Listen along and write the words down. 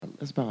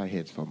Let's bow our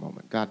heads for a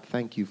moment. God,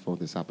 thank you for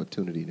this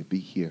opportunity to be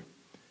here.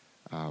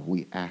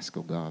 We ask,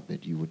 oh God,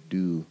 that you would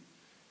do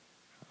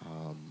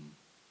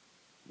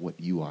what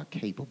you are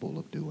capable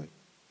of doing.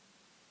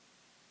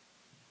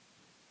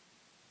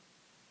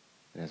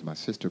 And as my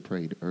sister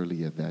prayed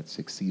earlier, that's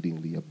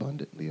exceedingly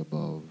abundantly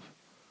above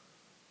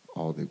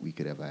all that we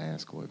could ever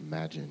ask or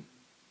imagine,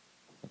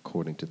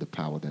 according to the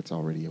power that's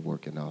already at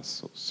work in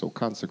us. So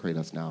consecrate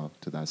us now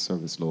to thy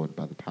service, Lord,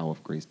 by the power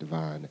of grace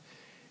divine.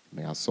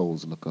 May our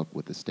souls look up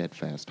with a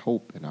steadfast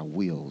hope and our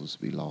wills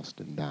be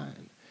lost in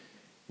thine.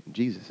 In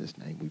Jesus'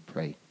 name we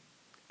pray.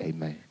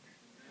 Amen.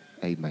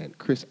 Amen.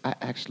 Chris, I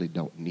actually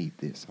don't need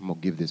this. I'm going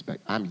to give this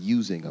back. I'm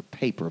using a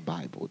paper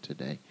Bible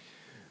today.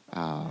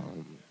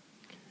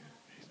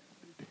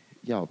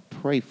 Y'all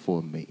pray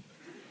for me.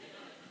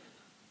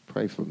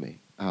 Pray for me.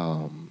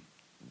 And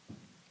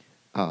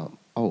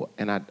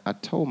I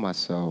told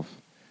myself,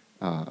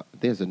 I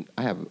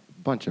have a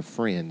bunch of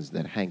friends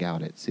that hang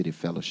out at City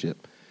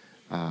Fellowship.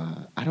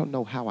 I don't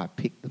know how I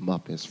picked them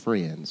up as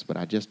friends, but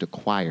I just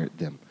acquired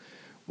them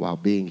while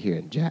being here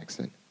in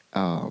Jackson.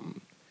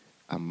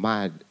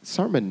 My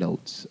sermon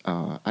notes,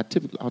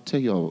 I'll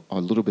tell you a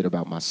little bit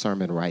about my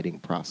sermon writing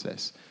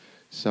process.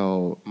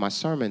 So my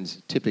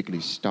sermons typically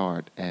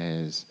start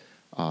as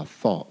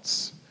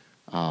thoughts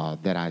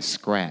that I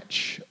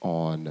scratch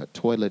on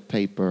toilet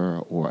paper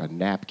or a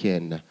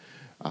napkin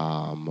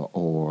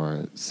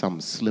or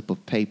some slip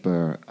of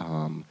paper.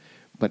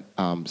 But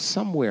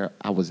somewhere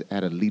I was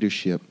at a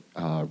leadership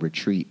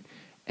retreat,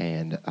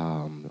 and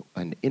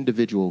an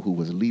individual who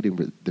was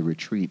leading the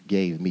retreat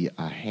gave me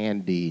a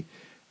handy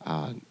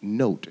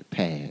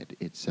notepad.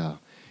 It's a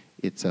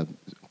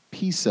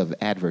piece of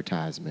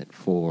advertisement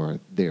for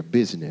their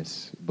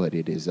business, but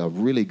it is a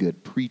really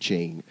good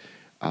preaching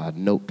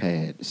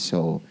notepad.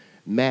 So,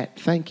 Matt,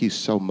 thank you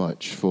so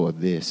much for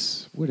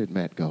this. Where did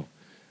Matt go?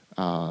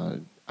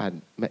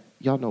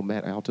 Y'all know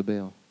Matt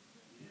Altabell?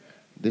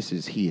 This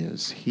is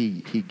his.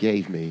 He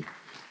gave me.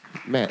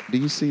 Matt, do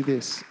you see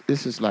this?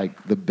 This is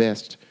like the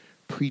best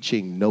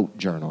preaching note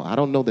journal. I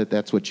don't know that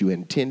that's what you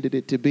intended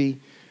it to be,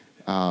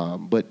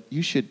 but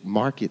you should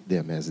market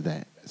them as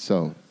that.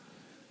 So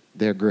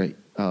they're great.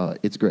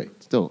 It's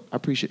great. Still, I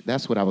appreciate it.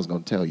 That's what I was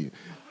going to tell you.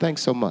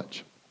 Thanks so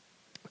much.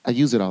 I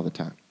use it all the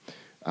time.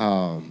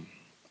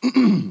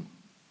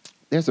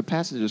 There's a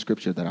passage of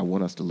scripture that I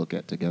want us to look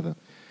at together.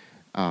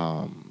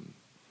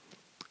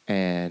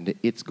 And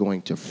it's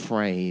going to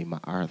frame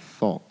our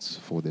thoughts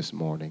for this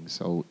morning.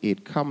 So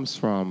it comes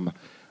from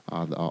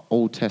the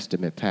Old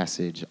Testament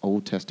passage,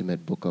 Old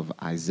Testament book of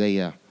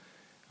Isaiah.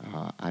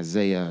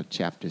 Isaiah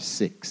chapter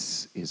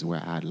 6 is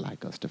where I'd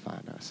like us to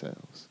find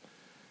ourselves.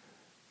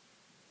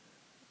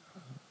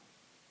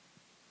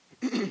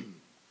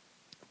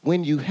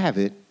 When you have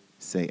it,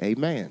 say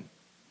amen.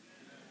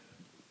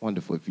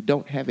 Wonderful. If you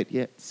don't have it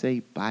yet, say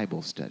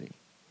Bible study.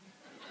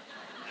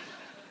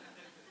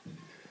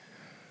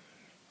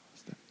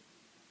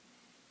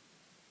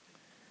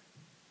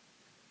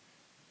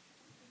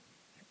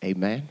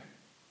 Amen.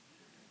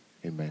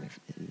 Amen.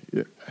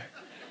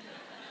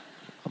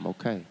 I'm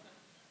okay.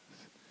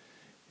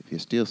 If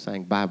you're still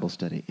saying Bible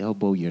study,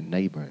 elbow your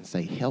neighbor and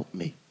say, help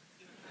me.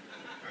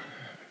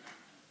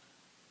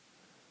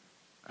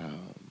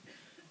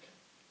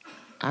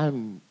 I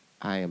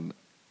am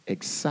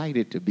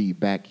excited to be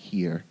back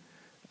here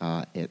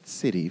at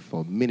City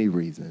for many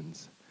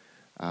reasons.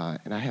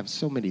 And I have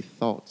so many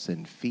thoughts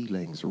and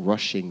feelings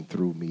rushing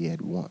through me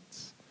at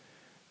once.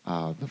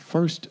 The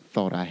first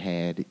thought I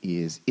had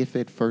is, if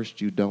at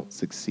first you don't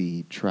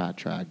succeed, try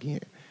again.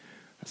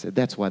 I said,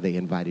 that's why they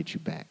invited you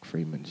back,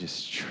 Freeman.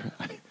 Just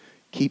try.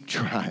 Keep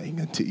trying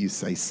until you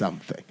say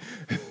something.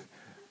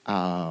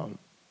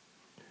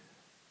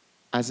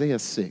 Isaiah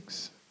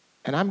 6.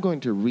 And I'm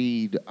going to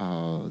read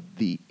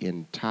the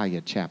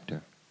entire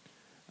chapter.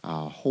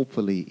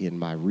 Hopefully in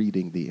my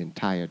reading the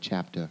entire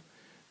chapter,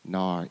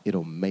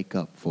 it'll make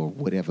up for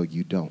whatever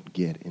you don't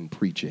get in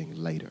preaching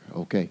later,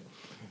 okay?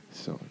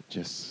 So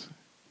just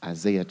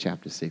Isaiah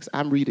chapter 6.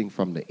 I'm reading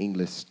from the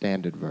English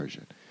Standard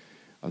Version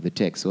of the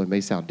text, so it may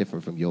sound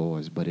different from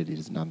yours, but it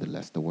is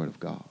nonetheless the Word of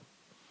God.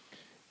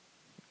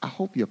 I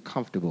hope you're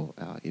comfortable.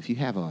 If you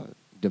have a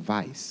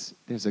device,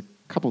 there's a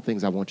couple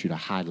things I want you to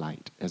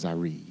highlight as I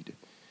read.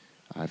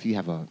 If you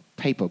have a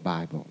paper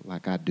Bible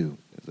like I do,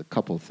 there's a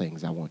couple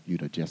things I want you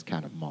to just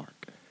kind of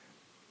mark.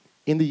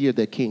 In the year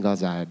that King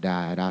Uzziah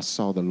died, I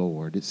saw the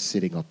Lord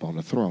sitting up on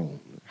a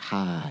throne,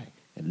 high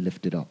and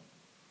lifted up.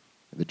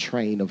 The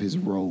train of his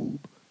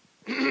robe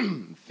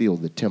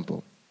filled the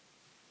temple.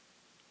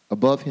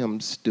 Above him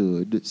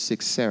stood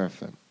 6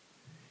 seraphim.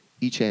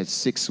 Each had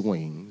 6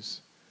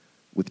 wings.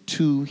 With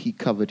 2 he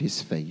covered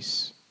his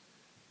face.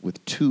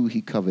 With 2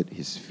 he covered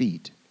his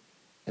feet.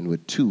 And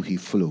with 2 he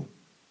flew.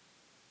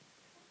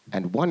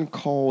 And one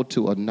called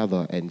to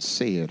another and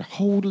said,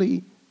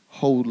 Holy,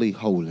 holy,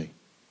 holy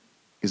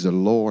is the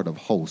Lord of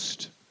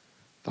hosts.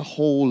 The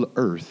whole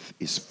earth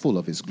is full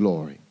of his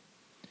glory.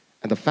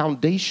 And the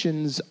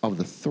foundations of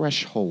the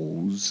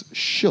thresholds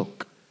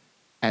shook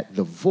at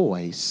the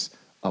voice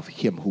of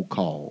him who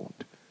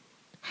called.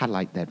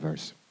 Highlight that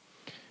verse.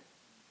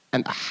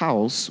 And the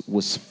house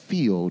was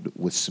filled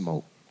with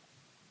smoke.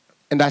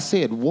 And I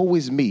said, woe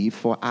is me,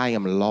 for I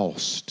am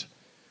lost.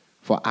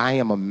 For I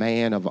am a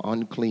man of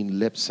unclean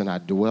lips, and I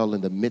dwell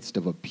in the midst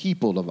of a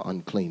people of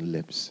unclean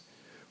lips.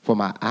 For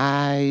my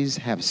eyes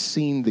have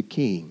seen the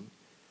King,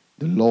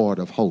 the Lord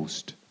of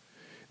hosts.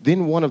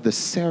 Then one of the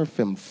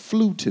seraphim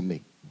flew to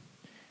me,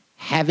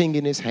 having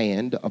in his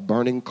hand a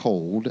burning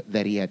coal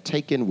that he had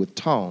taken with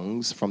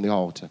tongs from the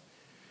altar.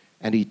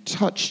 And he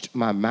touched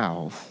my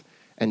mouth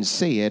and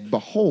said,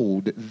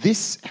 behold,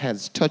 this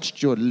has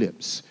touched your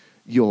lips.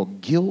 Your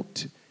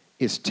guilt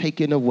is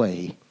taken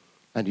away,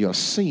 and your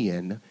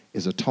sin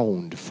is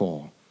atoned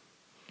for.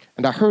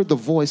 And I heard the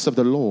voice of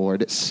the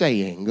Lord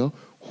saying,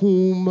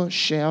 whom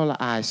shall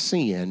I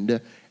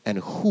send, and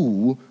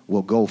who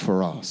will go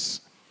for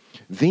us?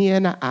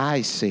 Then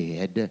I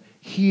said,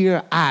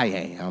 here I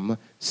am,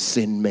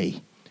 send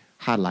me.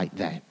 Highlight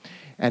that.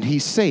 And he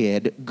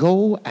said,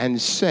 go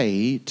and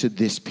say to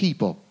this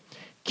people,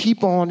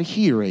 keep on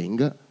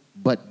hearing,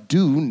 but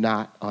do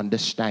not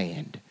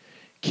understand.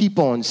 Keep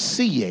on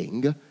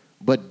seeing,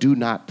 but do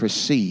not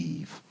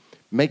perceive.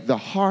 Make the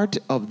heart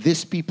of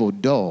this people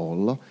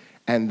dull,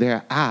 and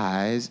their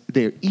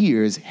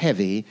ears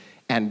heavy,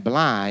 and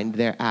blind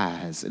their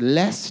eyes,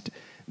 lest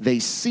they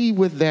see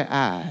with their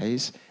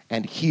eyes,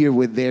 and hear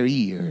with their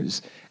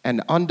ears,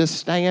 and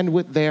understand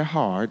with their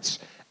hearts,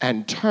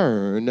 and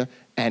turn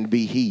and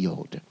be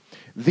healed.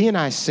 Then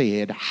I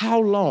said, how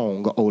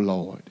long, O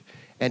Lord?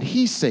 And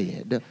he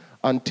said,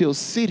 until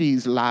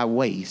cities lie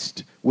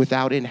waste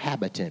without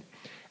inhabitant,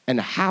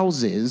 and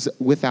houses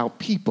without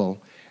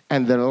people,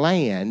 and the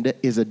land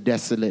is a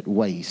desolate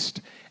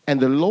waste. And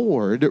the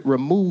Lord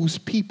removes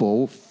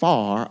people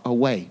far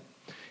away.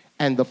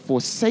 And the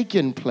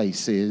forsaken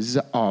places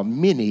are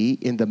many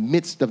in the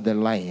midst of the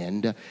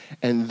land,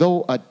 and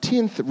though a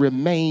tenth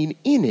remain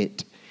in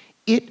it,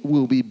 it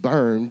will be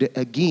burned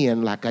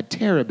again like a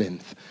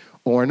terebinth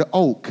or an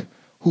oak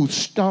whose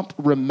stump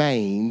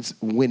remains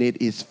when it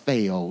is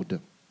felled.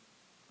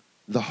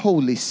 The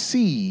holy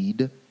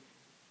seed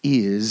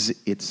is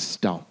its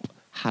stump.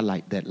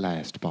 Highlight that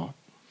last part.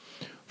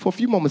 For a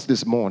few moments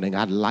this morning,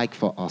 I'd like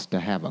for us to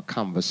have a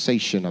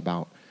conversation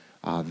about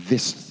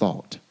this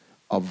thought: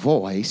 a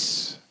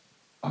voice,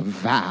 a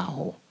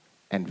vow,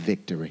 and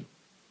victory.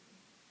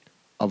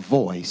 A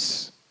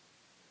voice,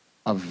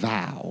 a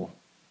vow,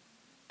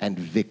 and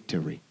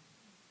victory.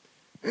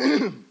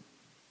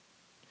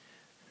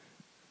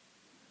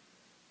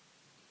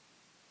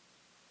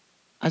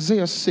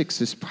 Isaiah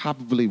 6 is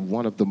probably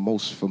one of the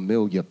most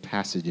familiar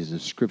passages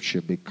of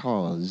Scripture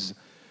because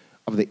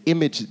of the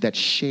image that's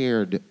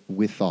shared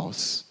with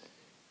us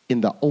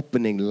in the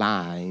opening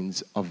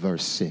lines of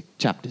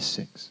chapter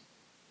 6.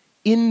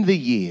 In the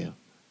year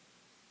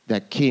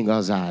that King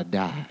Uzziah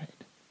died,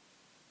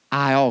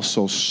 I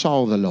also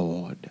saw the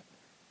Lord,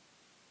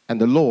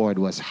 and the Lord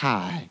was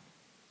high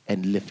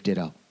and lifted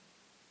up.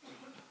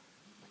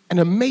 An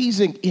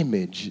amazing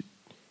image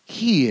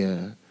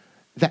here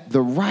that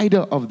the writer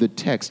of the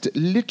text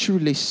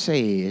literally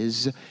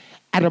says,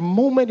 at a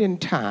moment in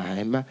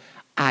time,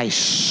 I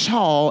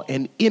saw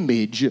an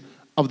image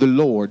of the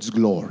Lord's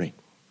glory.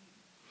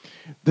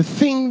 The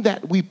thing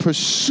that we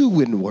pursue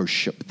in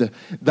worship,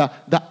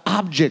 the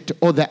object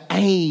or the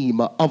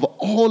aim of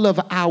all of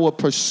our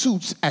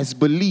pursuits as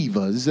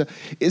believers,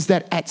 is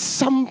that at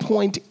some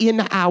point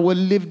in our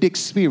lived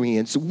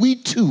experience, we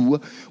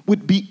too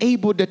would be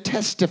able to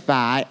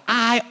testify,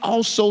 I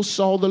also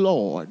saw the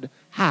Lord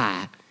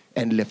high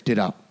and lifted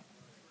up.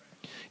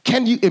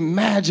 Can you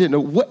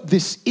imagine what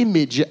this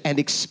image and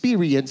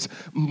experience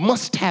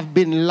must have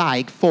been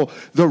like for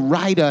the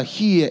writer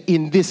here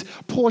in this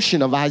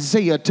portion of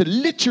Isaiah to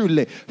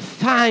literally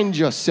find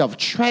yourself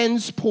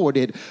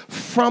transported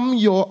from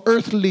your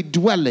earthly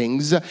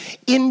dwellings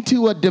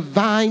into a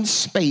divine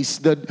space,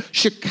 the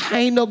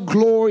Shekinah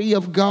glory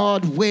of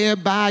God,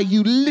 whereby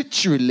you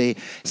literally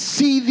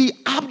see the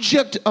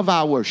object of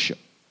our worship?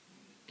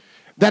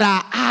 That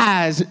our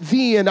eyes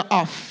then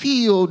are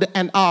filled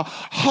and our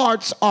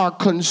hearts are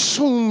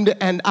consumed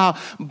and our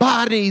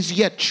bodies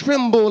yet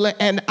tremble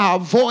and our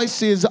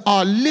voices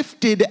are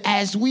lifted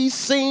as we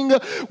sing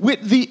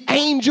with the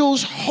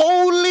angels,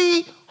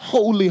 holy,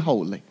 holy,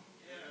 holy.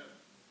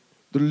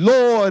 The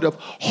Lord of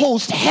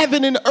hosts,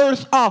 heaven and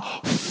earth are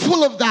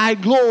full of thy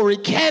glory.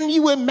 Can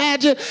you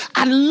imagine?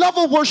 I love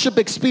a worship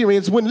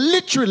experience when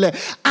literally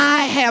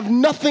I have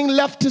nothing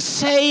left to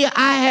say.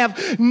 I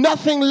have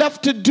nothing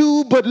left to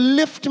do but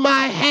lift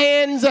my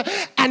hands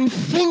and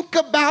think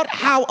about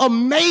how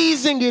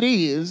amazing it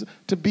is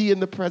to be in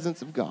the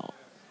presence of God.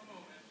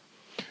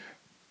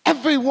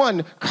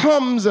 Everyone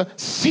comes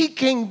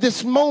seeking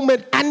this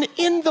moment, and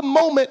in the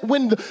moment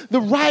when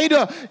the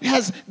writer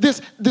has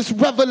this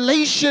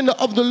revelation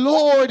of the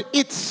Lord,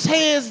 it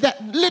says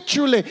that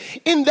literally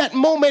in that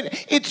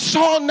moment it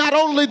saw not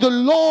only the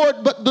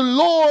Lord, but the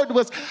Lord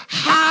was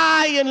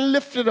high and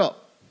lifted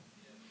up.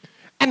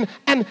 and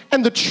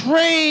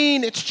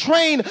its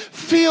train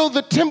filled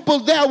the temple.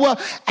 There were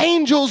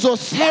angels or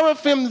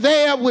seraphim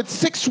there with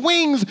 6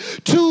 wings.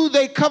 2,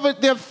 they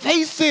covered their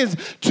faces.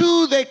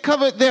 2, they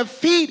covered their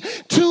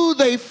feet. 2,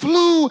 they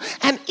flew.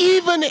 And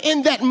even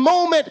in that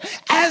moment,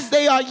 as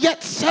they are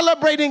yet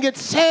celebrating, it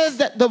says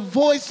that the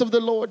voice of the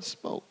Lord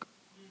spoke.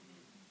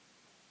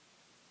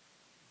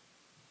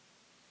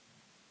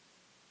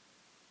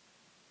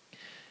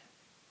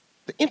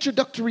 The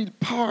introductory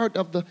part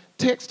of the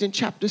text in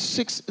chapter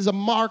 6 is a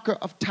marker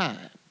of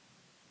time.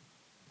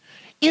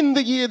 In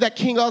the year that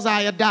King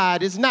Uzziah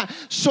died is not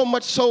so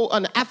much so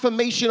an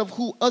affirmation of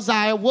who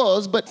Uzziah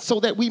was, but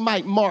so that we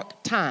might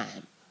mark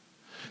time,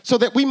 so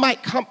that we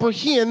might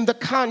comprehend the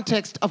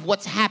context of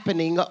what's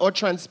happening or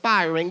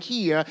transpiring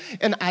here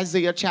in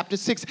Isaiah chapter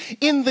 6.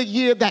 In the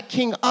year that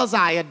King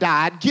Uzziah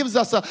died gives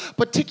us a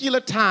particular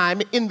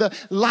time in the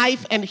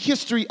life and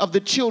history of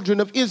the children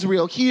of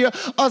Israel. Here,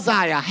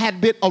 Uzziah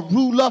had been a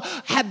ruler,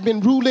 had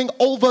been ruling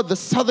over the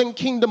southern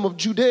kingdom of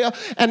Judea,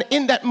 and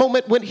in that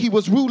moment when he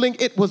was ruling,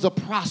 it was a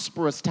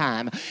prosperous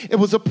time. It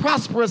was a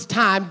prosperous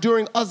time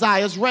during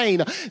Uzziah's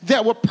reign.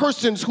 There were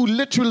persons who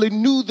literally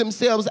knew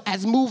themselves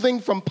as moving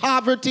from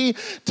poverty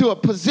to a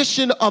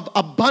position of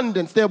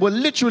abundance. There were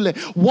literally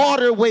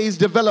waterways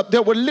developed.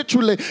 There were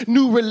literally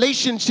new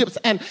relationships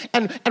and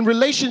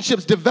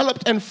relationships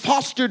developed and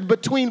fostered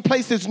between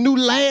places. New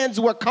lands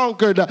were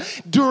conquered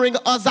during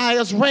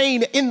Uzziah's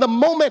reign. In the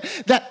moment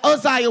that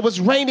Uzziah was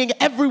reigning,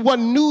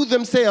 everyone knew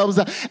themselves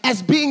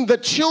as being the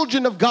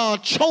children of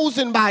God,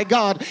 chosen by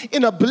God,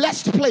 in a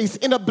blessed place,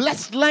 in a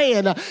blessed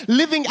land,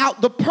 living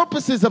out the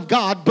purposes of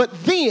God.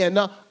 But then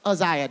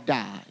Uzziah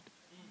died.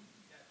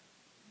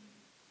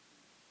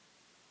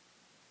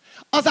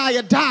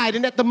 Uzziah died,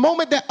 and at the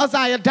moment that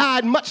Uzziah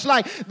died, much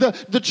like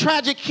the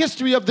tragic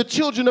history of the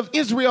children of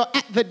Israel,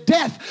 at the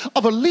death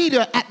of a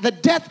leader, at the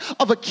death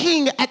of a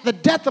king, at the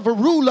death of a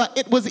ruler,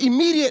 it was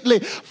immediately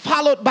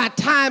followed by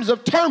times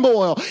of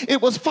turmoil.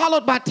 It was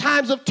followed by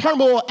times of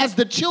turmoil as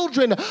the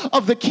children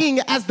of the king,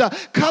 as the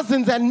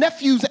cousins and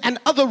nephews and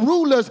other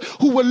rulers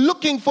who were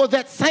looking for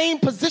that same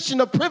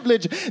position of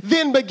privilege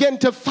then began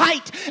to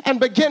fight and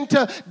began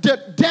to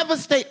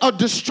devastate or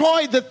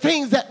destroy the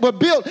things that were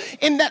built.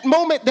 In that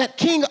moment that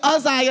King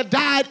Uzziah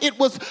died, it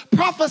was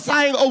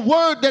prophesying a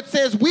word that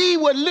says we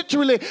were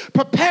literally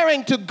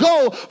preparing to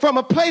go from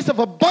a place of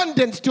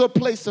abundance to a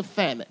place of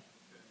famine.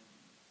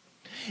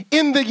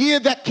 In the year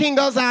that King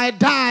Uzziah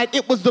died,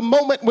 it was the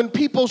moment when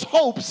people's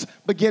hopes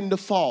began to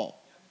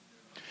fall.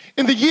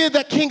 In the year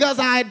that King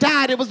Uzziah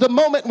died, it was the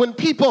moment when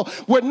people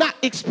were not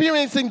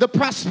experiencing the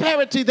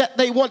prosperity that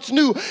they once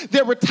knew.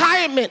 Their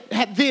retirement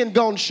had then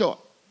gone short.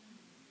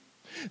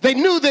 They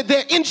knew that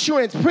their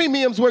insurance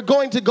premiums were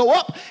going to go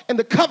up and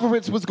the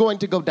coverage was going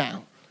to go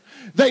down.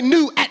 They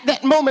knew at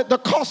that moment the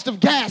cost of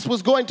gas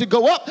was going to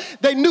go up.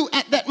 They knew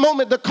at that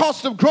moment the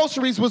cost of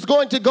groceries was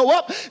going to go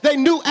up. They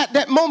knew at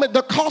that moment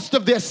the cost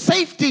of their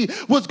safety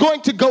was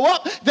going to go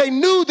up. They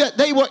knew that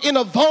they were in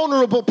a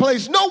vulnerable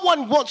place. No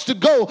one wants to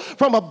go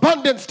from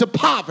abundance to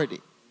poverty.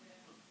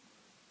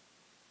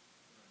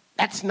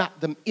 That's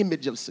not the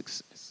image of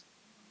success.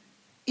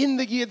 In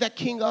the year that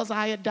King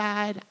Uzziah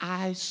died,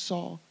 I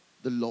saw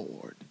the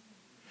Lord.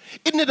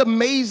 Isn't it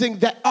amazing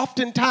that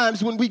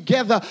oftentimes when we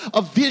gather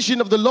a vision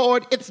of the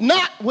Lord, it's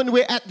not when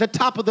we're at the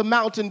top of the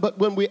mountain, but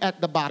when we're at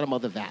the bottom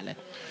of the valley?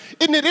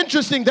 Isn't it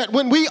interesting that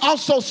when we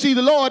also see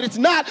the Lord, it's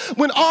not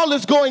when all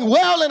is going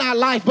well in our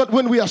life, but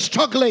when we are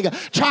struggling,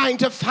 trying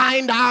to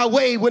find our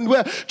way, when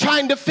we're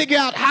trying to figure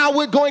out how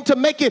we're going to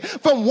make it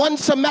from one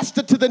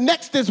semester to the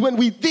next, is when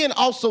we then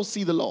also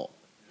see the Lord.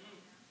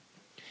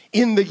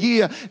 In the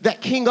year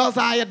that King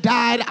Uzziah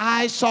died,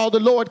 I saw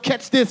the Lord.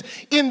 Catch this.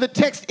 In the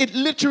text, it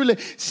literally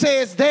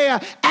says there,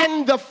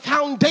 and the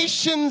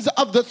foundations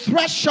of the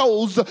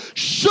thresholds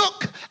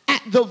shook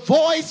at the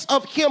voice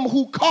of him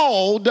who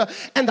called,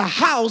 and the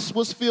house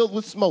was filled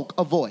with smoke.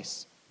 A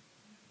voice.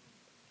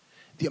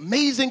 The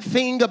amazing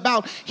thing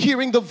about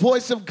hearing the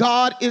voice of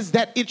God is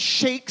that it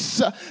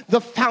shakes the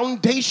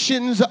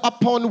foundations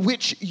upon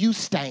which you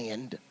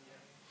stand.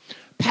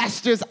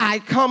 Pastors, I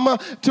come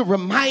to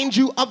remind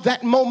you of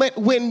that moment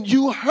when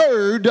you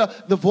heard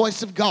the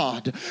voice of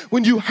God.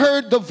 When you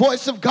heard the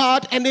voice of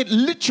God and it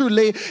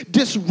literally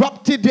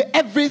disrupted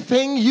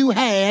everything you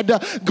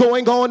had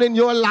going on in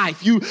your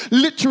life. You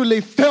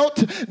literally felt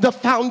the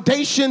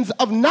foundations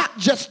of not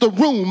just the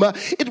room.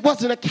 It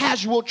wasn't a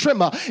casual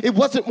tremor. It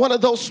wasn't one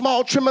of those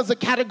small tremors of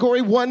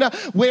category 1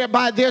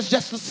 whereby there's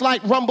just a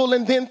slight rumble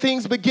and then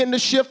things begin to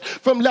shift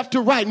from left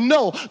to right.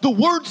 No, the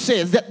word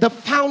says that the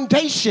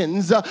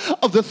foundations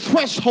of the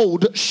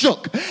threshold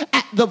shook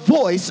at the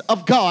voice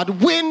of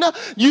God. When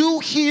you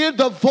hear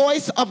the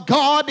voice of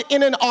God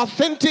in an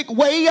authentic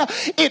way,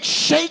 it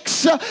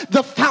shakes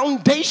the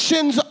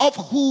foundations of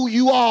who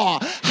you are,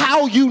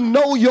 how you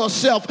know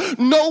yourself.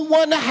 No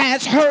one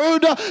has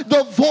heard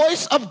the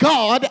voice of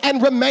God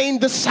and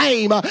remained the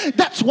same.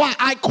 That's why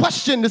I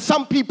question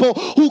some people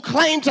who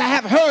claim to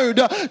have heard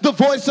the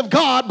voice of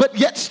God but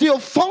yet still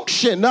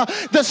function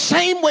the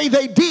same way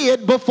they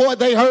did before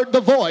they heard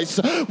the voice.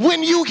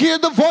 When you hear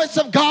the voice of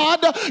of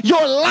God,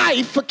 your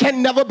life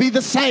can never be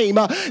the same.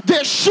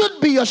 There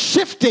should be a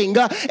shifting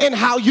in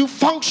how you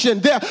function.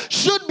 There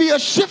should be a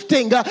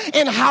shifting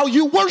in how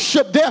you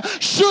worship. There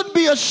should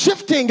be a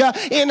shifting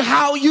in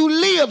how you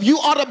live. You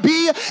ought to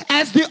be,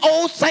 as the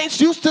old saints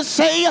used to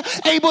say,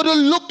 able to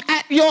look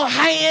at your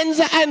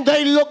hands and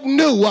they look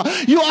new.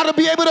 You ought to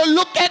be able to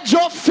look at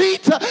your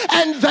feet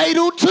and they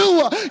do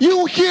too.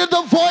 You hear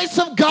the voice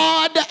of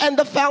God and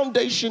the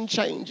foundation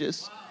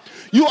changes.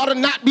 You ought to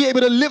not be able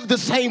to live the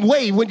same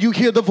way when you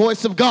hear the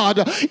voice of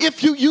God.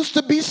 If you used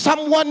to be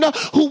someone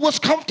who was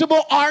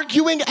comfortable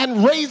arguing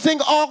and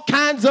raising all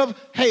kinds of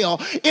hell,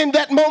 in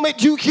that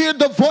moment you hear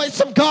the voice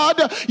of God,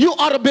 you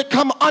ought to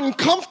become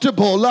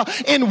uncomfortable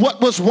in what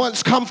was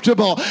once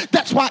comfortable.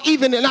 That's why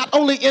even not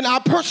only in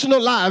our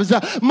personal lives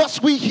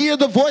must we hear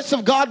the voice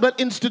of God, but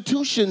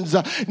institutions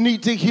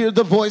need to hear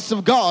the voice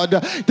of God.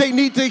 They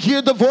need to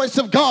hear the voice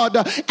of God.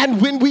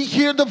 And when we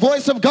hear the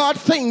voice of God,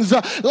 things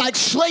like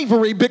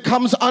slavery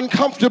become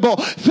uncomfortable.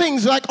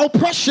 Things like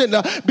oppression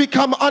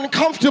become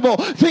uncomfortable.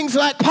 Things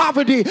like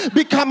poverty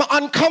become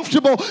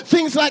uncomfortable.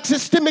 Things like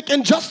systemic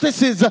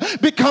injustices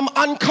become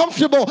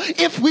uncomfortable.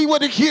 If we were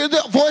to hear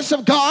the voice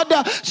of God,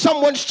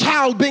 someone's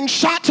child being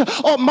shot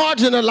or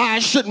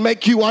marginalized should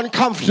make you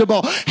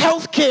uncomfortable.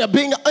 Healthcare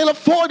being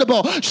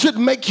unaffordable should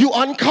make you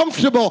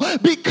uncomfortable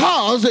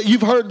because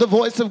you've heard the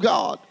voice of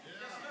God.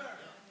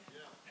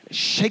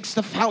 Shakes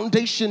the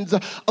foundations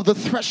of the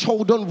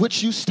threshold on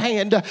which you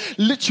stand.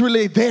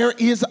 Literally, there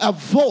is a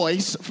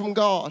voice from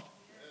God.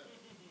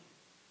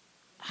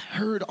 I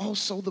heard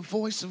also the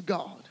voice of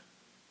God.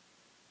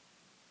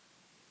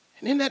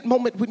 And in that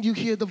moment when you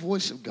hear the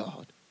voice of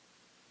God,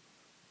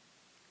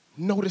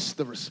 notice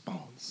the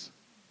response.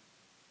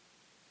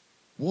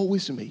 Woe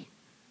is me.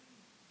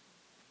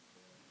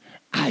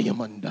 I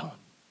am undone.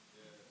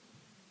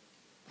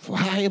 For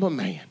I am a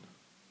man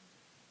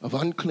of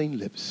unclean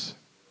lips,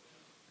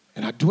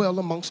 and I dwell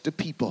amongst the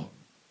people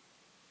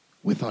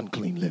with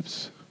unclean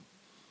lips.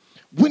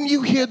 When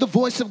you hear the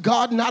voice of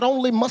God, not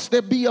only must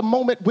there be a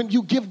moment when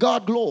you give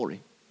God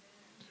glory,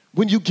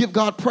 when you give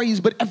God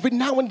praise, but every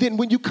now and then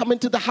when you come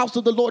into the house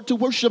of the Lord to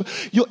worship,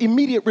 your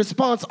immediate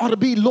response ought to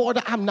be, Lord,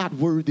 I'm not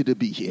worthy to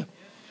be here.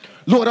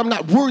 Lord, I'm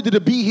not worthy to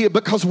be here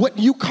because what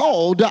you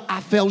called,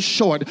 I fell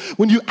short.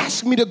 When you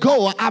asked me to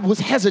go, I was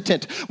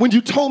hesitant. When you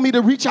told me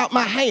to reach out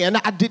my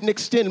hand, I didn't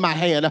extend my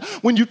hand.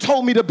 When you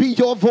told me to be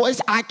your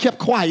voice, I kept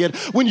quiet.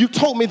 When you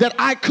told me that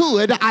I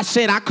could, I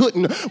said I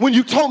couldn't. When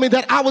you told me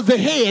that I was the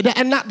head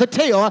and not the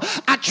tail,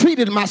 I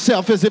treated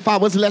myself as if I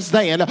was less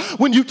than.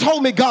 When you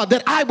told me, God,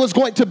 that I was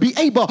going to be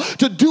able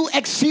to do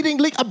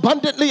exceedingly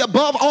abundantly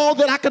above all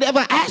that I could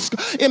ever ask,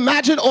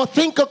 imagine, or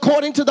think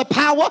according to the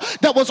power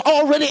that was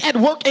already at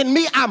work in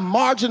me, I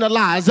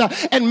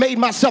marginalized and made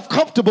myself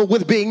comfortable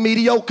with being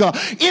mediocre.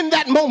 In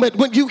that moment,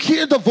 when you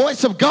hear the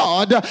voice of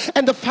God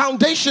and the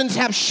foundations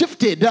have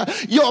shifted,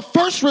 your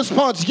first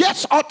response,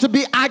 yes, ought to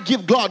be, I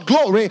give God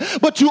glory,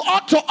 but you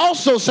ought to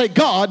also say,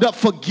 God,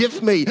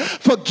 forgive me.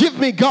 Forgive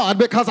me, God,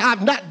 because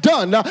I've not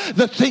done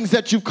the things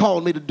that you've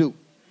called me to do.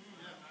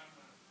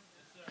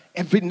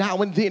 Every now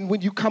and then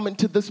when you come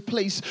into this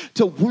place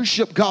to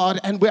worship God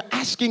and we're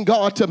asking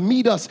God to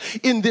meet us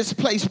in this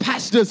place,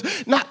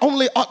 pastors, not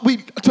only ought we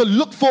to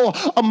look for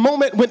a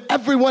moment when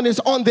everyone is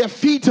on their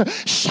feet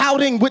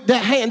shouting with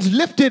their hands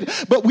lifted,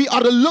 but we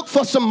ought to look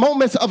for some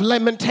moments of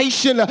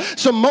lamentation,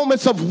 some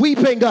moments of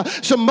weeping,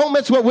 some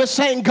moments where we're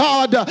saying,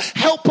 God,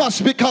 help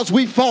us because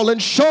we've fallen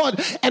short.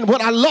 And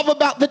what I love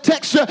about the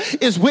text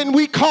is when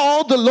we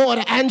call, the Lord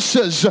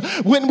answers.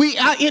 When we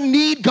are in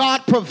need,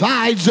 God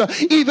provides.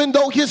 Even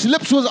though his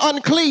lips was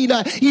unclean,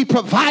 he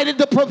provided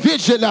the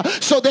provision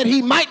so that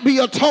he might be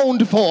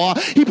atoned for.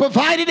 He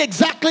provided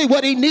exactly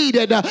what he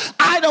needed.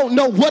 I don't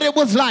know what it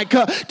was like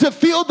to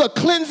feel the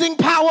cleansing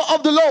power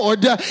of the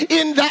Lord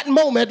in that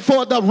moment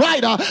for the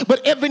writer,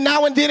 but every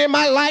now and then in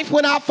my life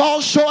when I fall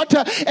short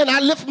and I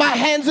lift my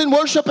hands in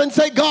worship and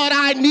say, God,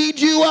 I need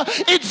you,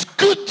 it's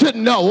good to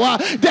know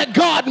that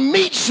God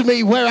meets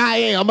me where I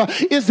am.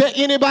 Is there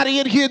anybody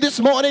in here this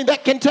morning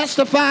that can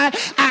testify,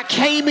 I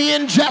came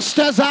in just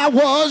as I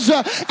was,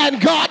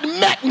 and God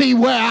met me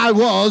where I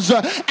was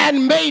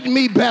and made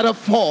me better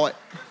for it?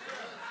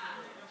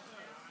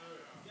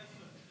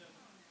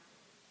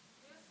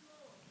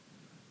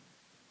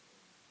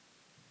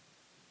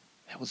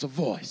 There was a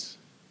voice.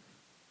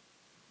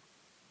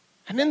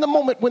 And in the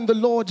moment when the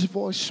Lord's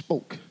voice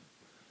spoke,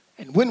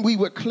 and when we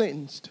were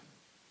cleansed,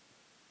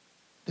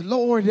 the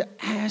Lord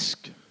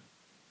asked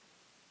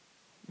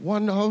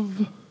one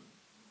of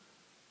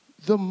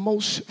the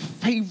most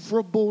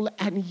favorable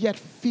and yet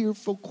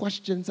fearful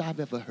questions I've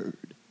ever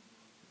heard.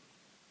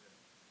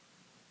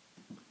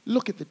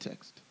 Look at the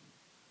text.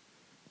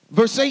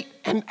 Verse 8,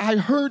 and I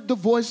heard the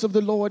voice of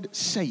the Lord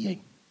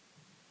saying,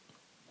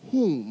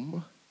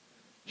 whom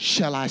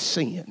shall I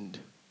send,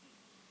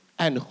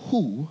 and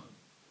who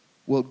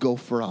will go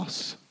for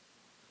us?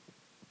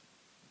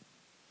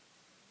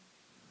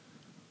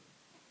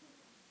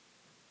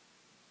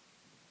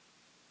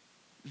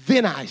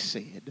 Then I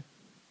said,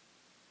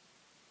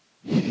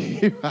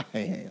 here I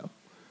am.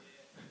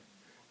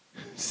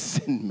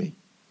 send me.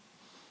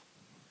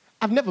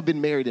 I've never been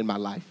married in my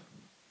life,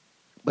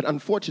 but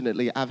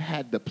unfortunately, I've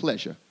had the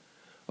pleasure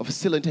of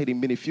facilitating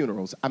many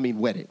funerals,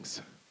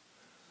 weddings.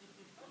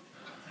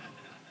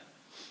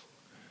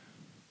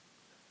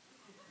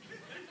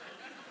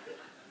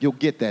 You'll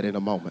get that in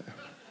a moment.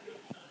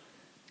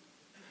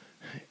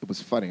 It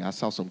was funny. I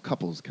saw some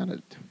couples kind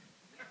of.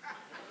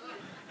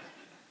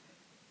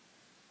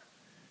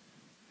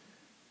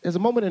 There's a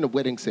moment in a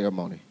wedding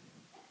ceremony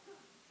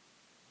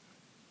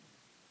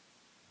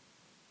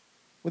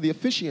when the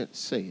officiant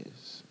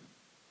says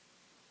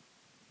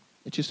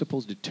that you're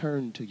supposed to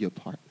turn to your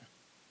partner.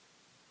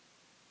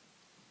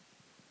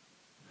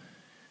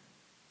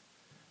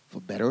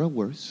 For better or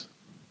worse,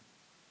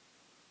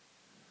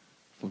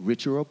 for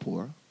richer or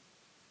poorer,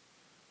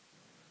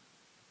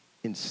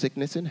 in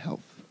sickness and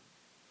health,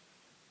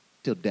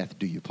 till death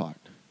do you part.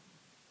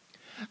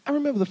 I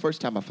remember the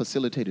first time I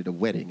facilitated a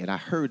wedding and I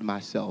heard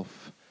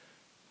myself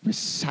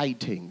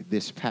reciting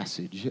this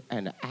passage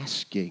and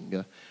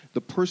asking the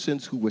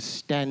persons who were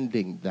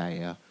standing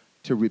there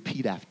to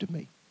repeat after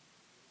me.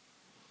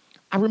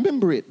 I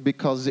remember it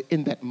because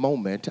in that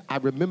moment, I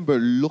remember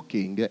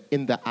looking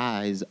in the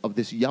eyes of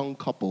this young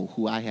couple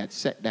who I had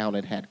sat down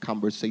and had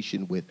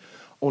conversation with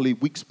only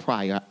weeks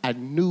prior. I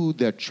knew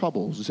their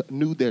troubles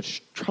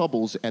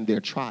and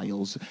their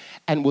trials,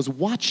 and was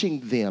watching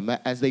them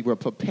as they were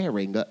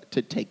preparing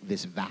to take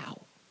this vow.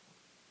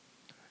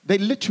 They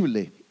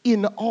literally,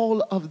 in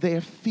all of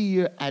their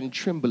fear and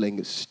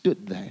trembling,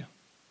 stood there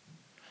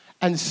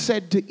and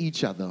said to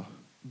each other,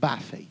 by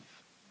faith,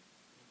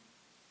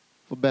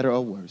 for better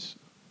or worse,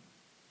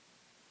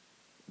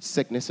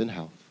 sickness and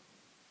health,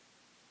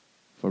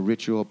 for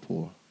richer or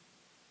poor,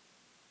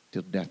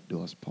 till death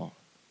do us part.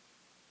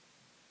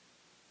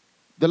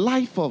 The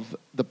life of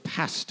the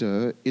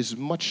pastor is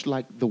much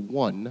like the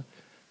one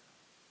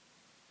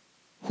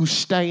who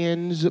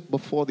stands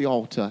before the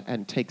altar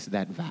and takes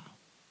that vow.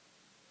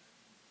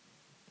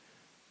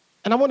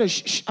 And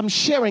I'm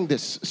sharing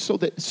this so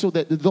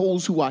that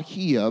those who are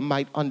here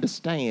might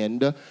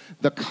understand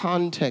the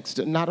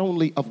context, not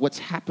only of what's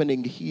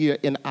happening here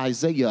in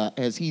Isaiah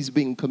as he's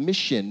being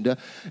commissioned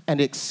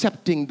and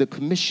accepting the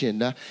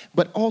commission,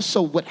 but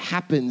also what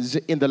happens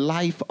in the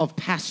life of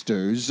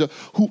pastors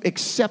who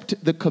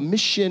accept the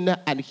commission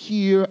and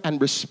hear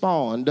and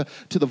respond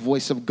to the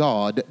voice of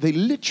God. They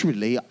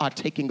literally are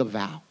taking a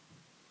vow.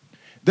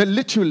 They're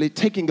literally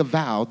taking a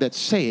vow that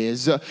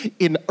says,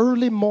 in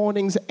early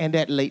mornings and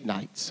at late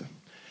nights,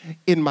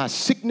 in my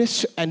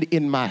sickness and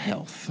in my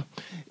health,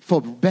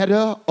 for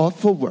better or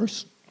for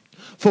worse,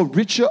 for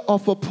richer or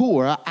for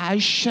poorer, I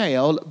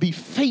shall be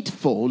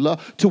faithful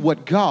to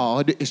what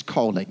God is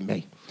calling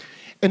me.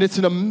 And it's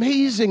an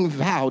amazing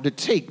vow to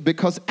take,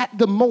 because at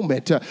the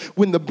moment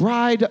when the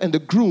bride and the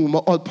groom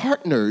or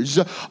partners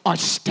are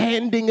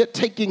standing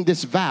taking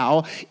this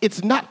vow,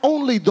 it's not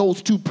only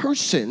those two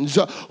persons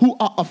who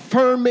are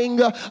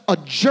affirming a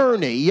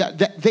journey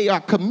that they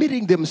are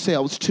committing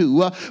themselves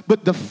to,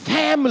 but the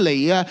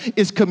family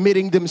is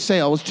committing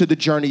themselves to the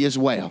journey as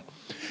well.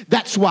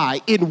 That's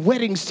why in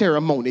wedding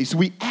ceremonies,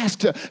 we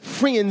ask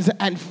friends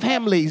and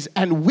families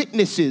and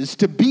witnesses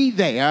to be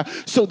there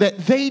so that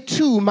they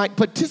too might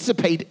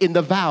participate in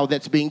the vow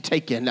that's being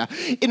taken.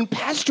 In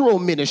pastoral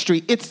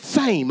ministry, it's the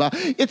same.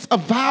 It's a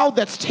vow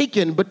that's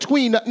taken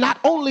between not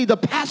only the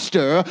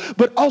pastor,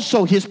 but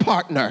also his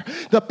partner.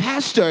 The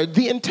pastor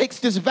then takes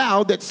this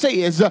vow that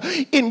says,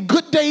 in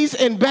good days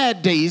and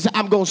bad days,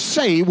 I'm going to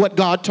say what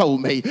God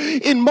told me.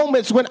 In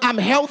moments when I'm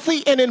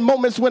healthy and in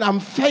moments when I'm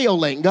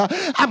failing,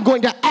 I'm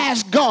going to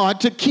ask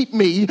God to keep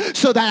me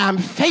so that I'm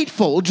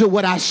faithful to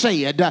what I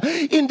said.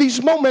 In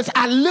these moments,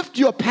 I lift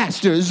your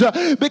pastors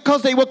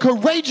because they were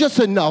courageous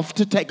enough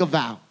to take a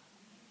vow.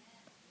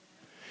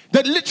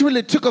 That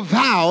literally took a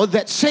vow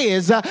that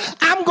says,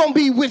 I'm going to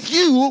be with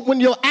you when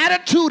your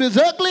attitude is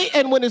ugly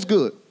and when it's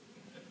good.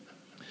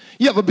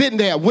 You ever been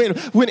there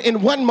when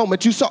in one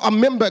moment you saw a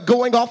member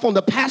going off on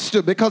the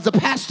pastor because the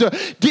pastor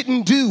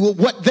didn't do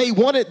what they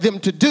wanted them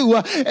to do,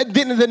 and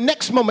then in the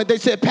next moment they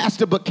said,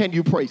 Pastor, but can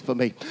you pray for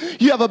me?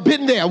 You ever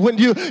been there when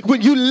you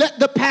let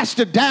the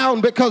pastor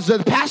down because the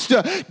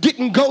pastor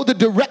didn't go the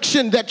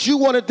direction that you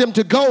wanted them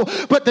to go,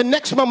 but the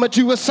next moment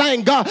you were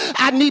saying, God,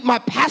 I need my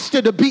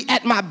pastor to be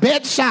at my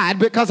bedside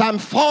because I'm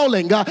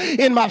falling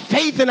in my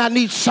faith and I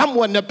need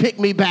someone to pick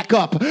me back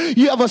up.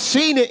 You ever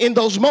seen it in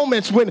those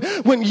moments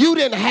when you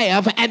didn't have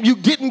and you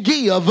didn't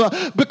give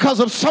because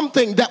of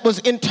something that was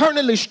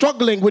internally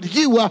struggling with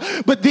you,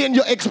 but then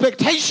your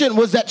expectation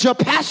was that your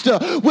pastor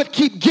would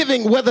keep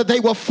giving whether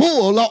they were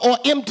full or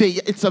empty?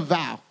 It's a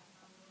vow.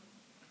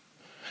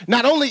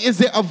 Not only is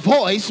there a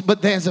voice,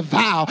 but there's a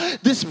vow.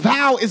 This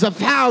vow is a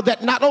vow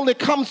that not only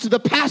comes to the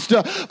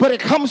pastor, but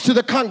it comes to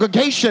the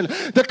congregation.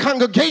 The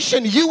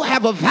congregation, you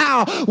have a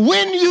vow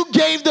when you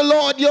gave the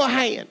Lord your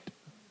hand.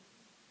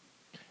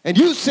 And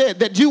you said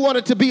that you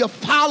wanted to be a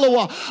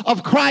follower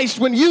of Christ.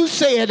 When you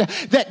said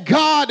that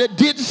God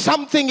did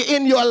something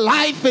in your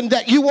life and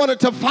that you wanted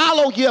to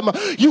follow him,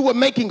 you were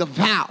making a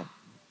vow.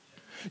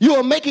 You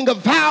are making a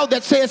vow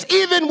that says,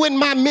 even when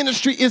my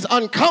ministry is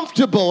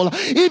uncomfortable,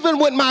 even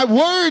when my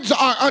words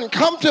are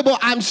uncomfortable,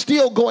 I'm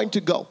still going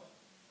to go.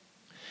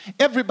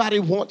 Everybody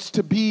wants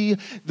to be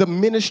the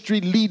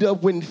ministry leader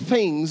when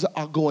things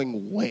are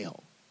going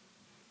well.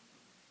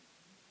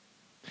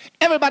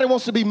 Everybody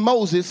wants to be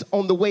Moses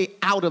on the way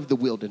out of the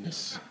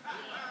wilderness.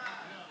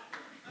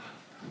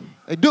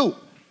 They do.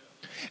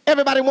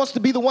 Everybody wants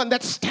to be the one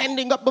that's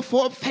standing up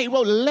before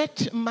Pharaoh.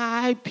 Let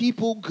my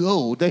people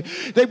go.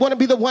 They want to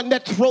be the one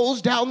that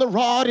throws down the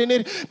rod and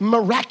it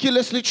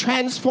miraculously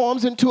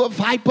transforms into a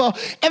viper.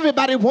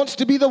 Everybody wants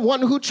to be the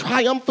one who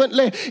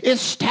triumphantly is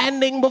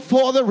standing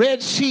before the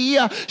Red Sea,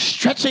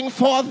 stretching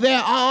forth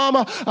their arm,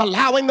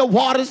 allowing the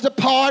waters to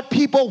part,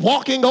 people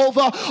walking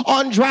over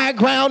on dry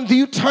ground,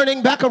 you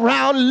turning back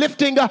around,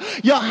 lifting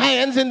your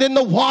hands, and then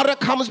the water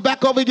comes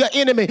back over your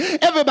enemy.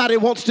 Everybody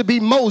wants to be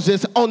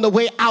Moses on the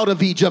way out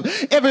of Egypt.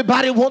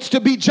 Everybody wants to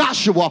be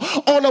Joshua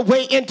on the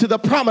way into the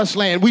promised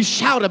land. We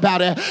shout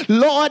about it.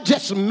 Lord,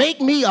 just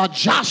make me a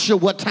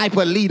Joshua type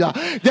of leader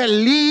that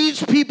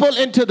leads people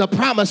into the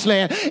promised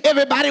land.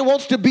 Everybody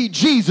wants to be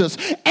Jesus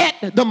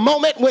at the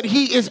moment when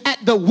he is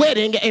at the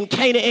wedding in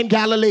Cana in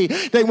Galilee.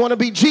 They want to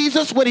be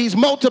Jesus when he's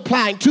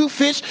multiplying 2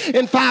 fish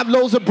and 5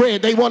 loaves of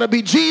bread. They want to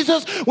be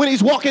Jesus when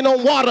he's walking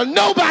on water.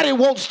 Nobody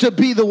wants to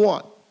be the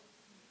one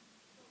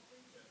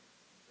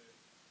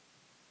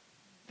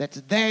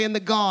that's there in the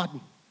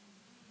garden,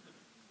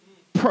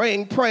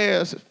 praying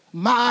prayers.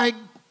 My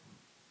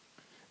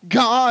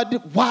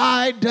God,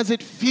 why does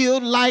it feel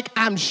like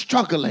I'm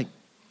struggling?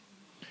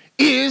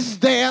 Is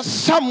there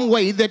some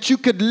way that you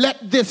could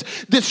let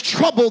this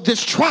trouble,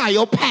 this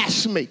trial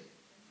pass me?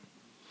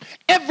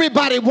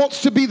 Everybody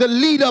wants to be the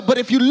leader, but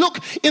if you look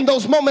in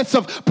those moments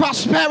of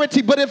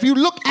prosperity, but if you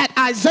look at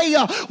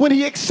Isaiah when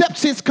he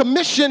accepts his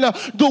commission,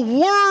 the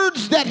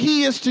words that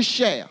he is to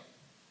share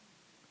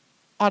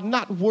are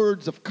not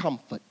words of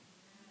comfort,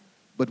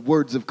 but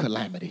words of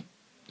calamity.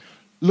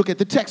 Look at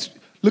the text.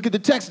 Look at the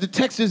text. The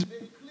text is very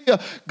clear.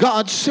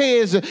 God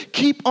says,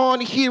 keep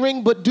on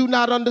hearing, but do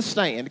not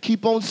understand.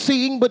 Keep on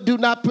seeing, but do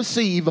not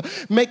perceive.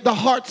 Make the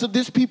hearts of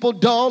this people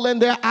dull and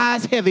their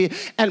eyes heavy,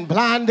 and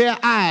blind their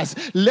eyes,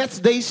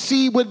 lest they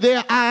see with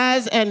their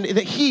eyes and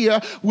hear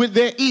with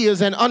their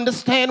ears and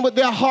understand with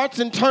their hearts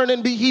and turn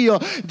and be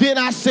healed. Then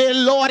I said,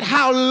 Lord,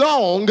 how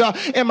long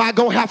am I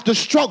going to have to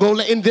struggle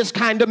in this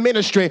kind of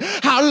ministry?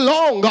 How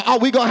long are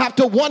we going to have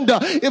to wonder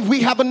if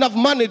we have enough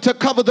money to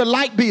cover the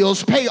light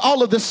bills, pay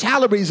all of the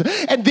salaries,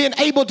 and then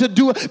be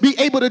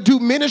able to do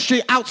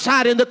ministry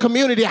outside in the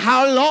community?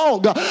 How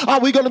long are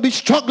we going to be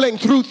struggling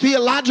through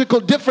theological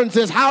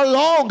differences? How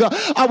long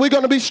are we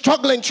going to be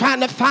struggling trying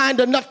to find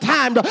enough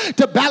time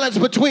to balance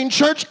between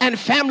church and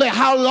family?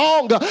 How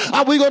long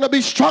are we going to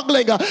be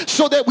struggling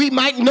so that we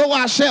might know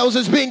ourselves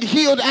as being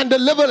healed and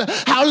delivered?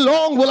 How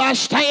long will I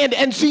stand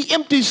and see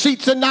empty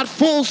seats and not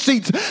full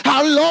seats?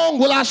 How long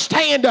will I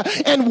stand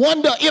and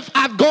wonder if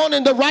I've gone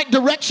in the right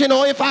direction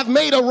or if I've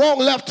made a wrong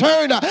left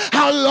turn?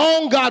 How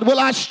long, God, will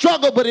I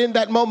struggle? But in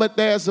that moment,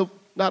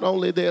 not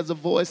only there's a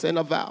voice and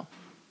a vow,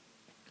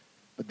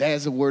 but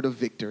there's a word of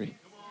victory.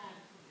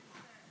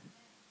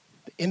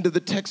 The end of the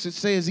text, it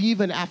says,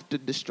 even after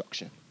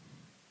destruction,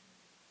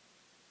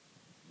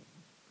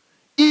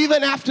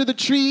 even after the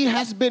tree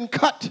has been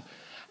cut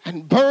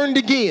and burned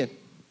again,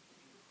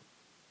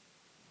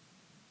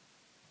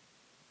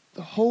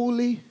 the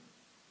holy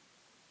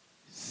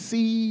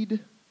seed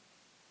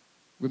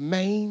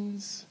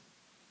remains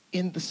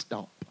in the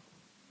stump.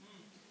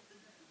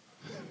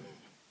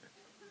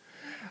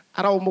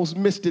 I'd almost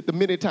missed it the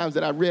many times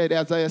that I read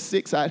Isaiah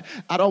 6. I'd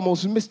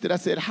almost missed it. I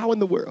said, how in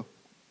the world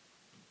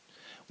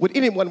would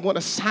anyone want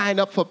to sign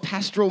up for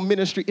pastoral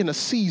ministry in a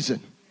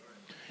season?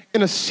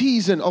 In a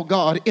season, oh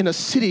God, in a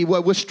city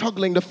where we're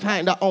struggling to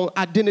find our own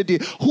identity.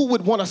 Who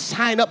would want to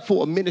sign up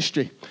for a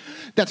ministry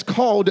that's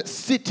called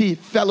City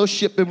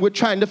Fellowship, and we're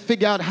trying to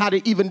figure out how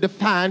to even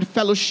define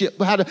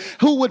fellowship?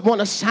 Who would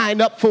want to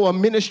sign up for a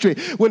ministry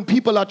when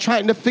people are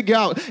trying to figure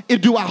out,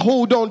 do I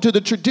hold on to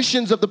the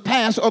traditions of the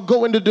past or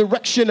go in the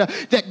direction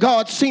that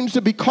God seems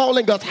to be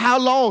calling us? How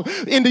long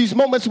in these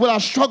moments will I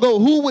struggle?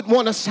 Who would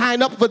want to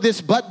sign up for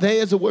this? But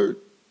there's a word.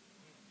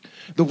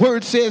 The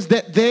word says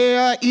that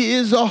there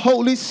is a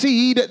holy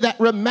seed that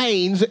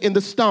remains in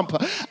the stump.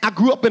 I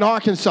grew up in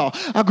Arkansas.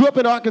 In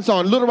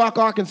Little Rock,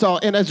 Arkansas.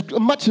 And as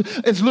much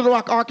as Little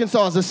Rock,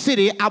 Arkansas is a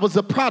city, I was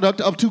a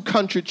product of two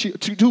country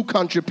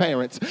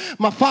parents.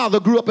 My father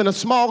grew up in a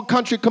small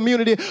country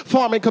community,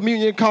 farming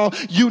community called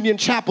Union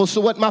Chapel. So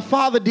what my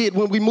father did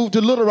when we moved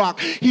to Little Rock,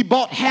 he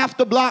bought half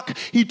the block,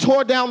 he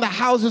tore down the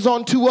houses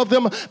on 2 of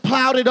them,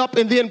 plowed it up,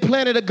 and then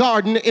planted a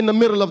garden in the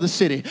middle of the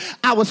city.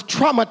 I was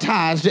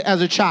traumatized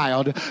as a child.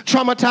 around.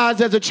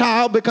 Traumatized as a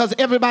child because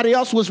everybody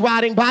else was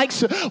riding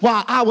bikes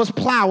while I was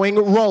plowing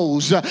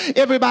rows.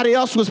 Everybody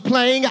else was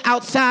playing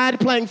outside,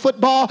 playing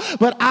football,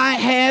 but I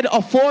had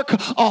a fork,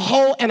 a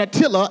hoe, and a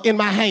tiller in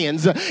my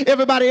hands.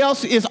 Everybody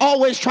else is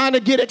always trying to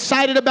get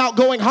excited about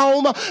going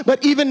home,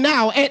 but even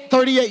now at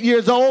 38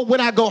 years old,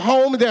 when I go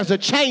home, there's a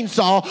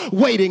chainsaw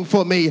waiting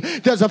for me.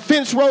 There's a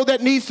fence row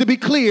that needs to be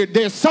cleared.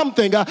 There's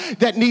something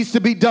that needs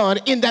to be done.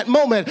 In that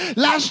moment,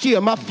 last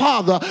year, my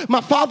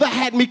father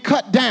had me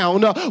cut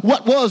down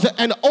what was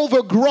an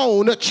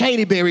overgrown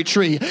chainberry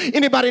tree.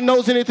 Anybody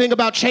knows anything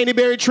about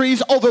chainberry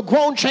trees?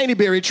 Overgrown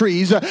chainberry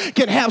trees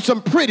can have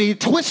some pretty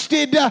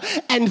twisted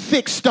and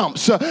thick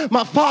stumps.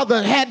 My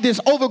father had this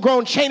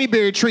overgrown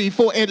chainberry tree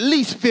for at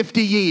least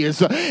 50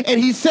 years. And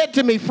he said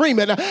to me,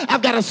 Freeman,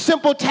 I've got a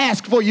simple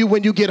task for you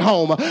when you get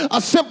home.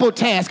 A simple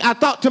task. I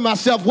thought to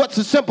myself, what's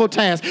a simple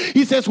task?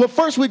 He says, well,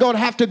 first we're going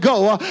to have to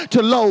go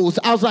to Lowe's.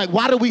 I was like,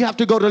 why do we have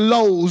to go to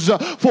Lowe's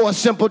for a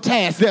simple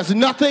task? There's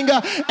nothing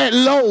at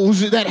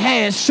Lowe's that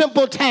has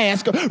simple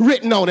task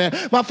written on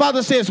it. My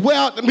father says,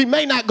 well, we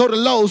may not go to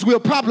Lowe's. We'll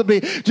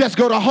probably just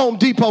go to Home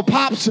Depot.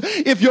 Pops,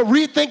 if you're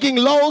rethinking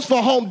Lowe's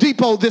for Home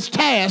Depot, this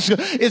task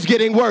is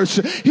getting worse.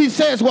 He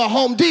says, well,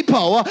 Home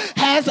Depot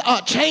has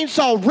a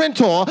chainsaw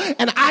rental,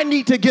 and I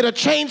need to get a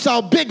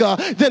chainsaw bigger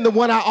than the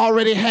one I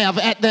already have.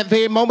 At that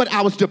very moment,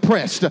 I was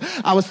depressed.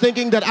 I was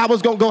thinking that I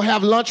was going to go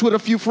have lunch with a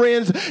few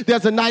friends.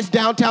 There's a nice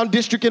downtown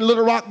district in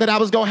Little Rock that I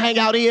was going to hang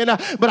out in,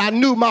 but I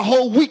knew my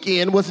whole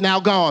weekend was now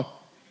gone.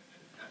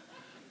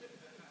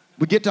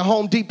 We get to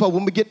Home Depot.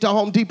 When we get to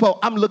Home Depot,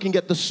 I'm looking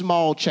at the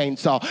small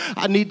chainsaw.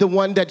 I need the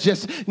one that's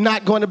just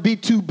not going to be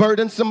too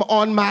burdensome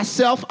on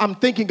myself. I'm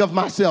thinking of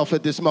myself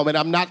at this moment.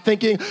 I'm not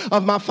thinking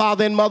of my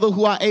father and mother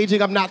who are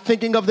aging. I'm not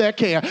thinking of their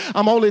care.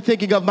 I'm only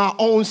thinking of my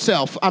own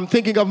self. I'm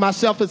thinking of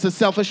myself as a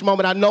selfish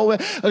moment. I know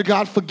it.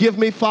 God, forgive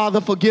me,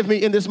 Father, forgive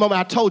me in this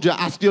moment. I told you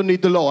I still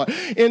need the Lord.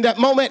 In that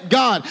moment,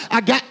 God,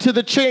 I got to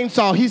the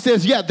chainsaw. He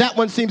says, yeah, that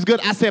one seems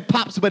good. I said,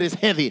 Pops, but it's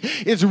heavy.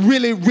 It's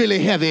really, really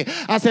heavy.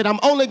 I said, I'm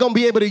only going to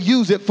be able to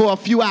use it for a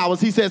few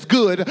hours. He says,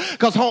 good,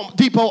 because Home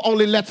Depot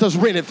only lets us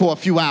rent it for a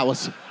few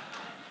hours.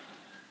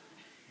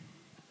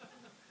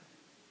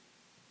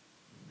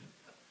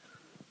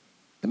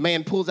 The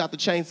man pulls out the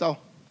chainsaw.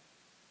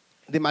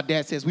 Then my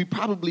dad says, we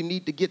probably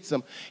need to get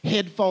some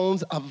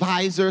headphones, a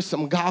visor,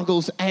 some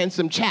goggles, and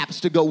some chaps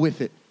to go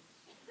with it.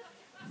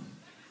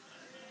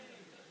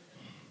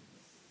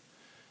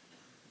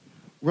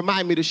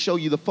 Remind me to show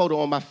you the photo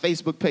on my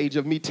Facebook page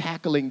of me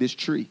tackling this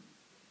tree.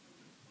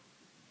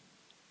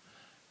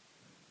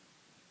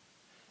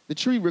 The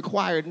tree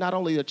required not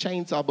only a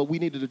chainsaw, but we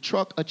needed a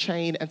truck, a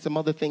chain, and some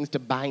other things to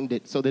bind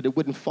it so that it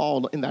wouldn't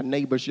fall in our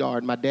neighbor's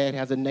yard. My dad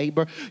has a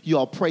neighbor. You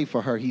all pray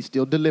for her. He's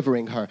still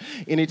delivering her.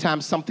 Anytime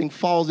something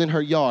falls in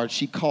her yard,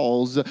 she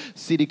calls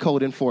city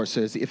code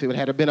enforcers. If it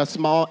had been a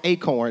small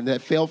acorn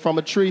that fell from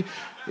a tree,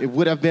 it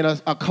would have been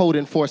a code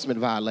enforcement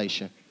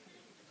violation.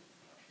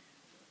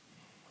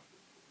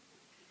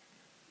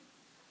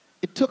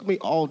 It took me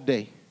all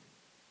day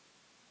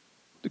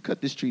to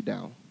cut this tree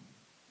down.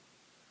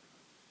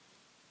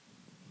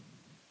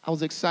 I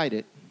was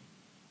excited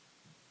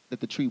that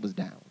the tree was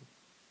down.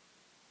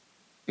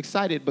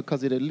 Excited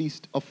because it at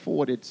least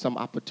afforded some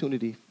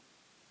opportunity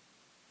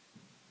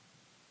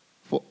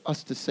for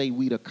us to say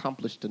we'd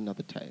accomplished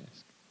another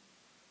task.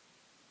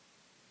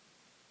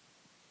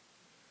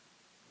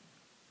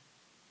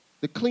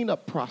 The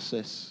cleanup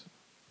process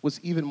was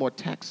even more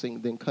taxing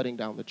than cutting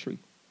down the tree.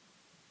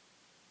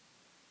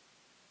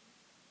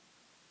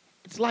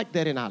 It's like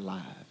that in our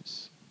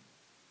lives,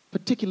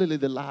 particularly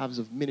the lives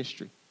of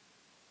ministry.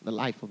 The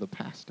life of the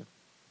pastor.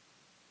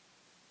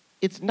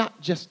 It's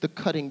not just the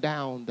cutting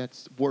down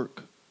that's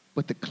work,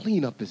 but the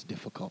cleanup is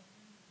difficult.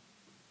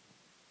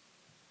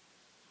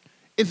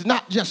 It's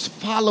not just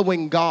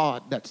following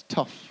God that's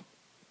tough,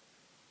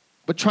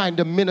 but trying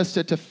to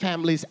minister to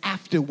families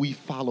after we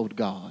followed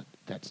God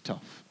that's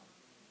tough.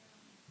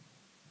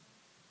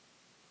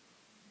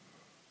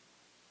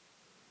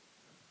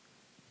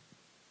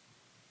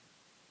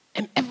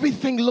 And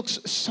everything looks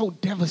so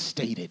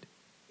devastated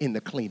in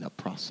the cleanup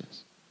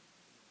process.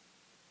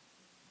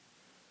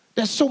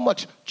 There's so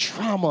much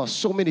trauma,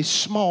 so many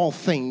small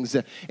things.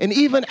 And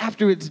even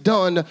after it's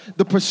done,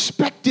 the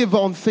perspective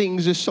on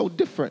things is so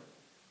different.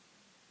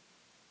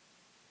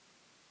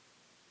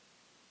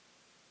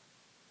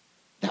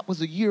 That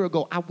was a year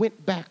ago. I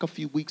went back a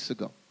few weeks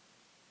ago.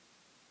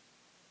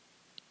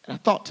 And I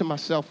thought to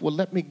myself, well,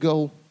 let me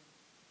go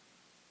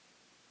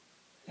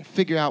and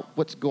figure out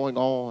what's going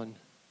on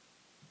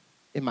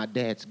in my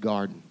dad's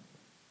garden.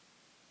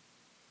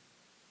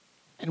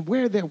 And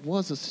where there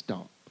was a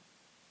stump,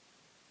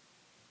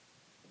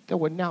 there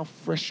were now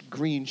fresh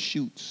green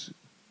shoots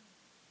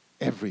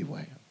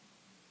everywhere.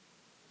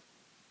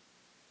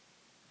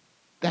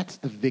 That's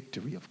the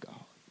victory of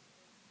God.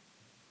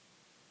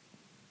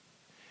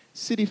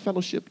 City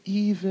Fellowship,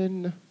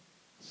 even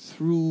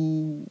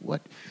through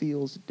what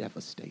feels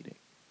devastating,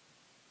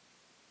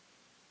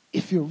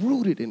 if you're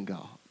rooted in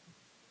God,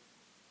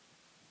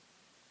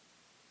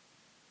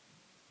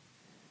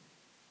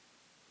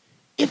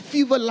 if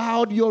you've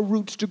allowed your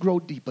roots to grow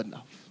deep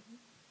enough,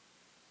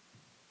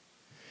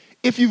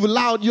 if you've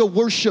allowed your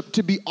worship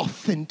to be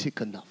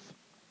authentic enough,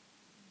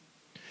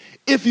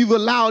 if you've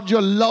allowed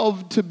your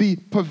love to be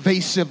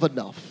pervasive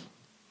enough,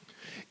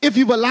 if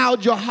you've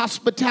allowed your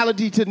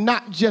hospitality to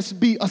not just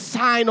be a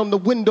sign on the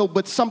window,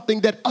 but something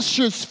that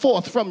ushers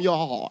forth from your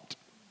heart,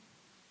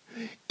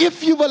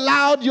 if you've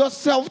allowed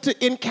yourself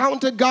to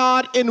encounter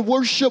God in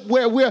worship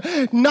where we're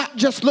not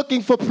just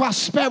looking for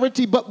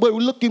prosperity, but we're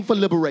looking for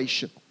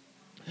liberation,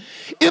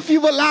 if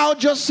you've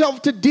allowed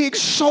yourself to dig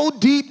so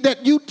deep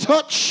that you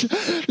touch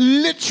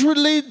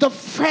literally the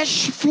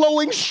fresh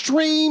flowing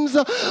streams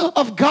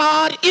of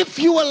God, if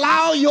you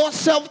allow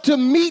yourself to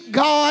meet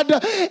God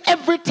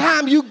every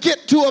time you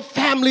get to a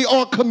family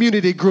or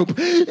community group,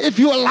 if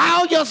you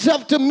allow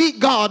yourself to meet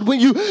God when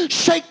you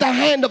shake the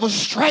hand of a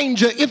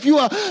stranger, if you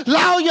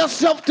allow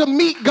yourself to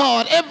meet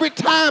God every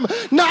time,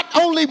 not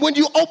only when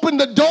you open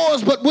the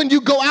doors, but when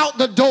you go out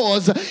the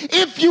doors,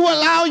 if you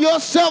allow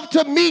yourself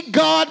to meet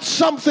God,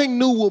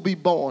 something new will be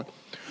born.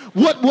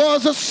 What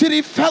was a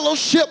city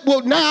fellowship will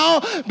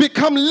now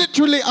become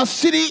literally a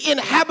city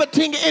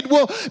inhabiting. It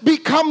will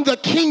become the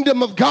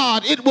kingdom of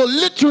God. It will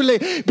literally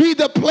be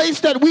the place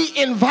that we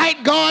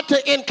invite God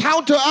to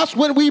encounter us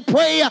when we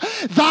pray,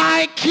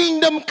 thy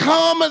kingdom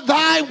come,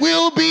 thy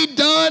will be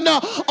done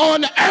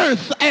on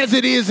earth as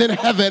it is in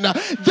heaven.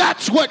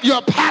 That's what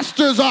your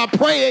pastors are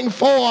praying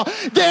for.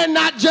 They're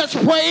not just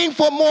praying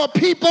for more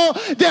people.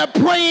 They're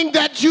praying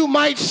that you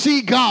might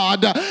see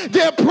God.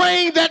 They're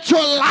praying that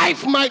your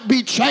life might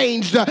be changed.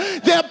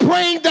 They're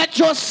praying that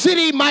your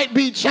city might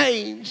be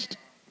changed.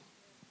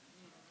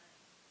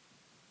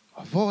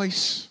 A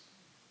voice,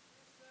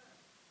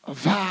 a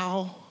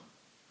vow,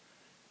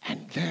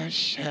 and there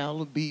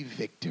shall be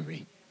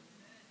victory.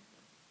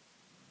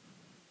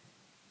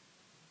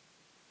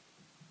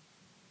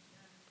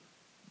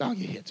 Bow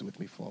your heads with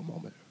me for a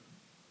moment.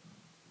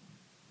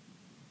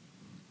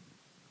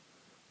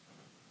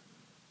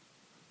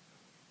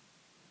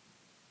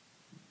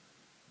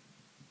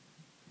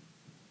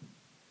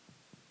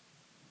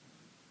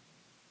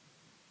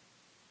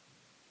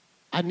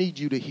 I need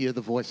you to hear the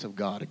voice of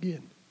God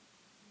again.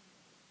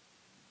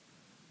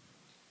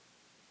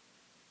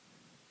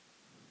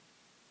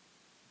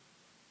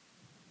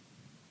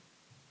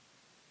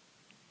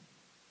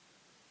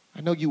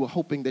 I know you were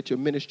hoping that your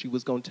ministry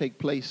was going to take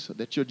place, or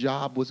that your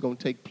job was going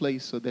to take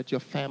place, or that your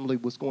family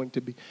was going to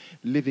be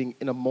living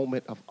in a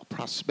moment of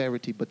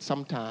prosperity, but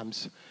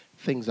sometimes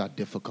things are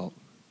difficult.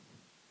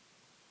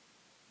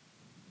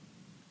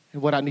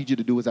 And what I need you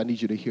to do is I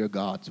need you to hear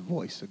God's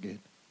voice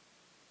again,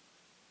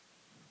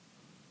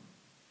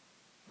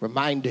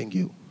 reminding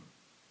you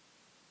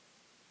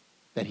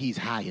that he's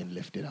high and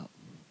lifted up.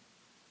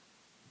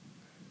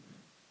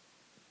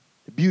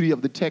 The beauty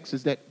of the text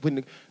is that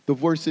when the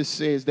verses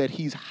says that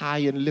he's high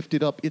and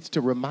lifted up, it's to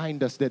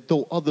remind us that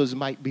though others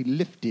might be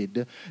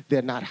lifted,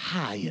 they're not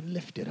high and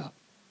lifted up.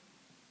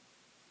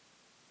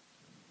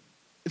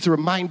 It's a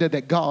reminder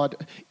that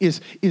God is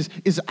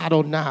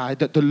Adonai,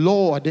 that the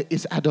Lord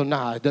is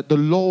Adonai, that the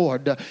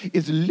Lord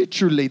is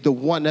literally the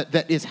one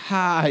that is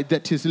high,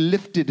 that is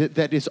lifted,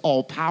 that is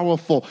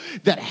all-powerful,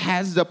 that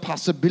has the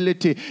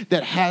possibility,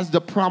 that has the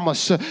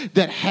promise,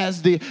 that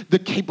has the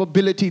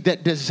capability,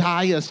 that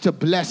desires to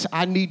bless.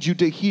 I need you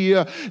to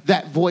hear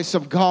that voice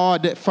of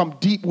God from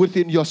deep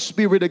within your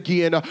spirit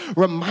again,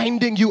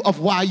 reminding you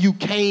of why you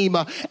came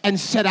and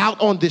set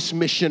out on this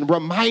mission,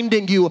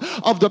 reminding you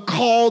of the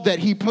call that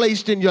he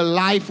placed in your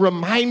life,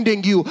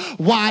 reminding you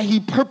why he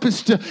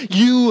purposed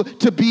you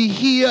to be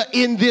here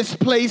in this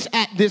place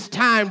at this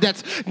time.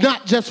 That's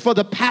not just for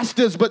the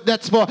pastors, but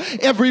that's for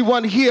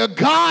everyone here.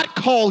 God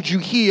called you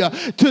here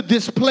to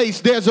this place.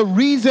 There's a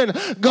reason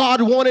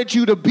God wanted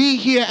you to be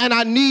here, and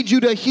I need you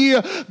to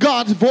hear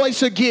God's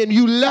voice again.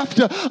 You left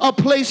a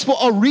place for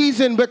a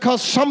reason,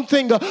 because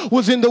something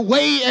was in the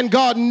way, and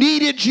God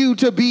needed you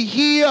to be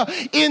here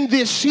in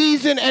this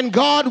season, and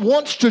God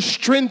wants to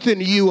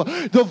strengthen you.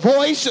 The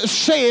voice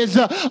says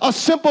a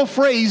simple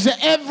phrase: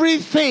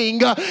 everything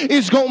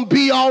is going to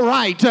be all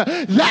right.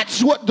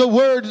 That's what the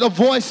word, the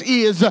voice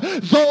is.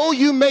 Though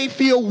you may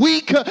feel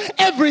weak,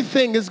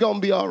 everything is going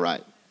to be all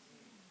right.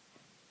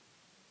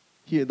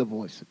 Hear the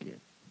voice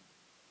again.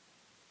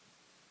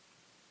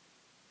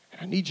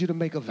 I need you to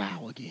make a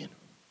vow again.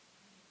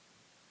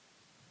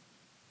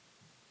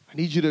 I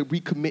need you to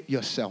recommit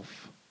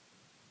yourself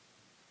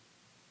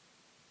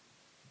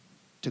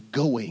to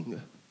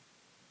going.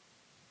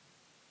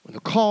 When the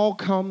call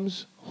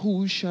comes,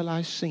 who shall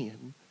I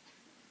send?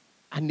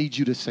 I need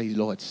you to say,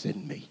 Lord,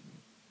 send me.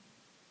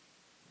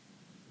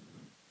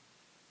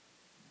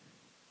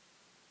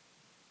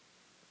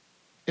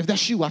 If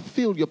that's you, I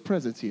feel your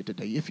presence here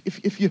today.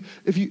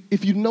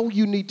 If you know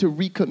you need to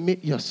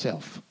recommit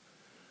yourself,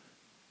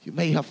 You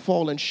may have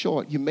fallen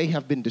short. You may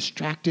have been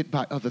distracted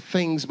by other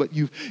things, but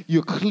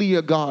you're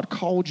clear God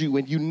called you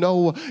and you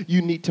know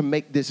you need to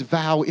make this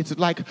vow. It's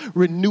like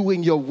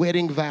renewing your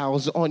wedding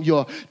vows on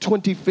your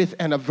 25th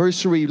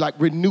anniversary, like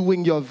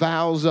renewing your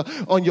vows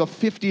on your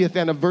 50th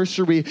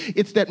anniversary.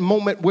 It's that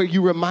moment where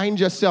you remind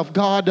yourself,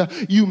 God,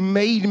 you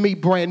made me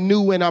brand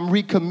new and I'm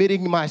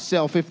recommitting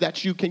myself. If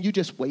that's you, can you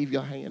just wave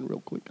your hand real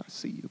quick? I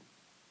see you.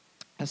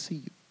 I see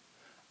you.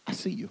 I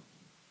see you.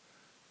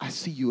 I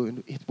see you,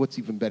 and what's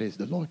even better is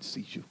the Lord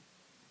sees you.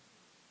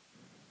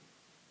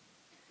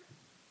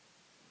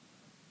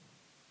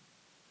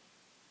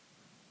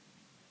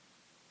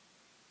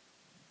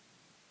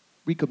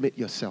 Recommit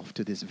yourself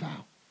to this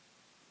vow.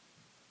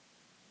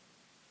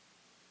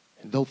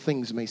 And though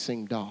things may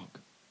seem dark,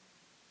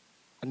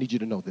 I need you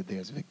to know that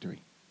there's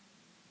victory.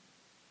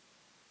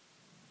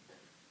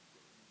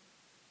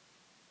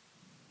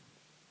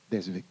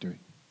 There's victory.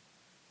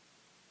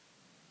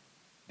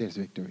 There's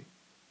victory.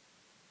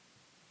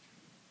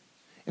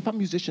 If our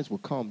musicians will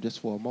come just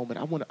for a moment,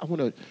 I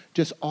want to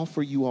just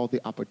offer you all the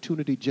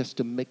opportunity just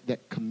to make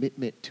that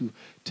commitment to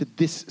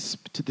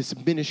this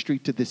ministry,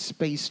 to this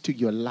space, to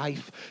your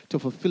life, to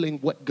fulfilling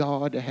what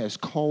God has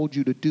called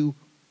you to do.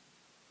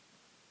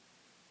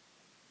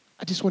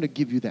 I just want to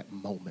give you that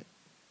moment.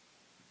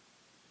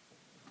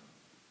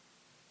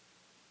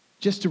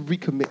 Just to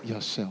recommit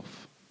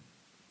yourself.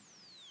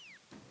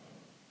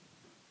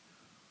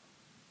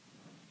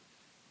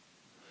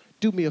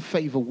 Do me a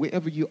favor,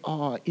 wherever you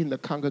are in the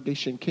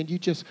congregation, can you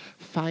just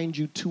find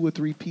you 2 or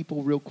 3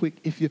 people real quick?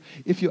 If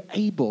you're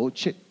able,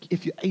 can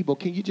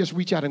you just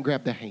reach out and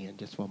grab their hand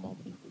just for a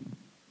moment?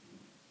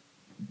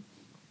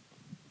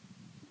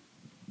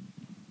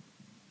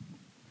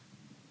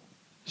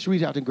 Just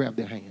reach out and grab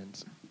their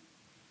hands.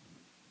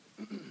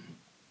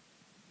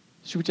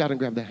 Just reach out and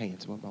grab their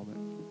hands for a moment.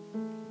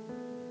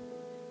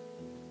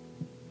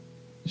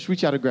 Just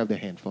reach out and grab their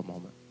hand for a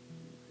moment.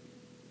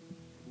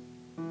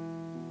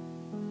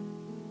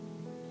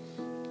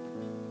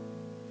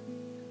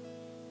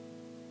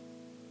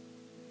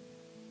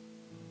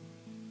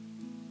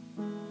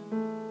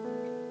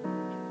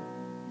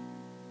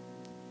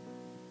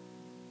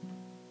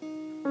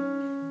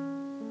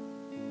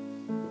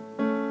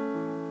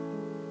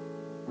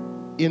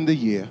 In the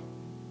year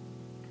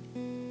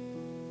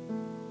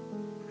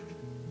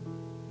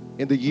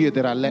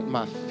that I let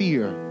my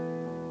fear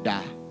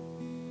die,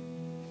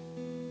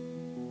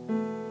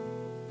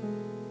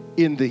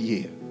 in the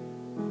year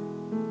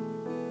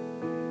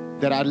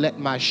that I let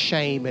my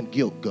shame and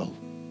guilt go,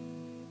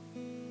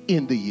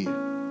 in the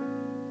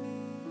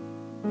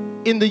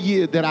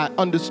year that I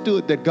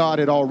understood that God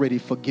had already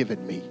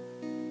forgiven me,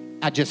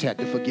 I just had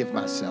to forgive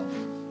myself.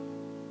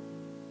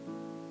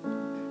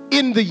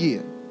 In the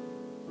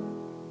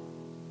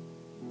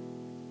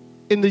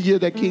year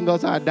that King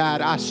Uzziah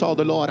died, I saw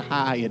the Lord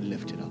high and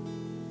lifted up.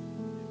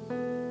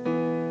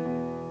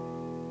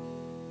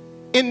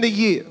 In the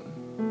year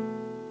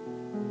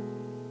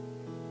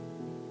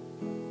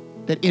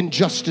that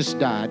injustice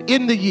died,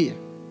 in the year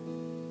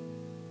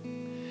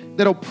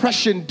that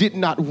oppression did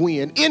not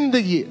win, in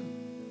the year,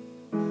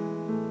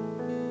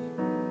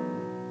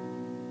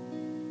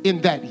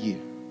 in that year,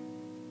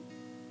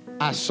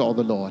 I saw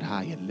the Lord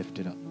high and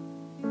lifted up.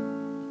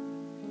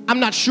 I'm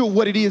not sure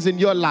what it is in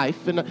your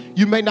life, and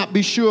you may not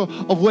be sure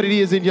of what it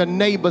is in your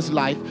neighbor's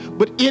life,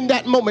 but in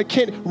that moment,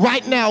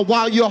 right now,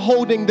 while you're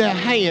holding their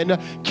hand,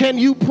 can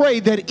you pray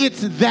that it's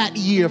that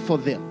year for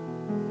them?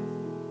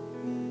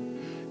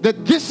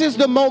 That this is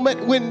the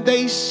moment when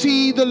they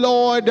see the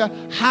Lord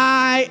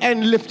high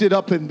and lifted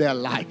up in their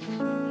life.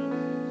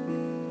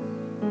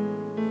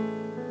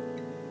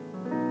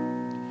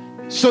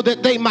 So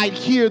that they might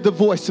hear the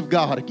voice of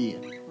God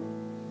again.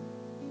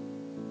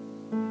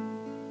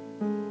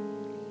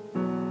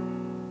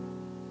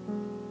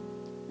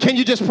 Can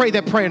you just pray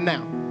that prayer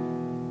now?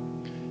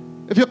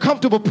 If you're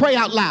comfortable, pray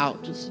out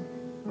loud.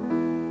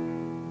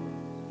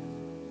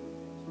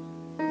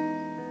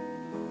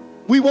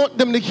 We want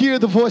them to hear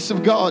the voice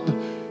of God.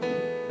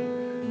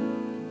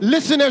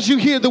 Listen as you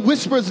hear the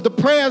whispers, the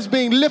prayers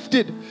being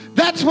lifted.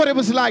 That's what it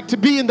was like to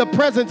be in the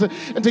presence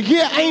and to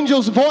hear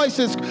angels'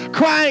 voices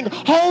crying,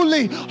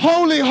 holy,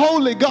 holy,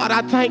 holy God,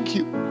 I thank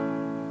you.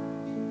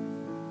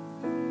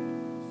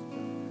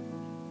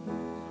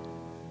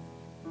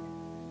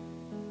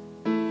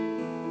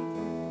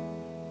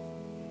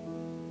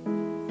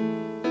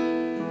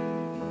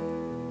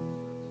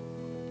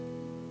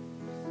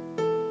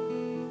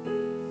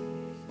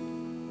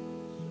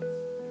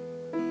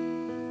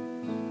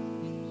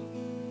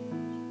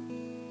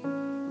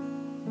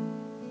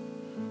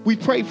 We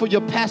pray for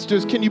your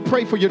pastors. Can you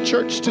pray for your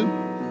church too?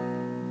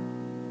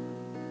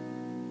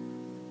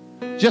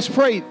 Just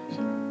pray.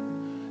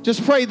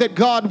 Just pray that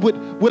God would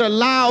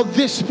allow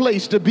this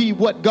place to be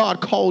what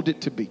God called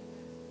it to be.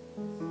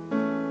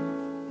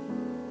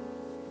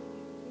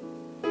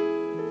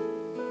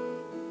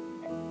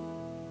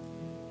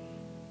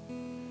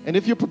 And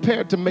if you're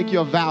prepared to make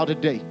your vow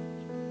today,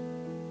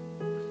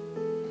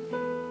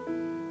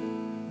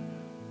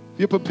 if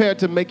you're prepared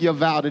to make your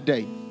vow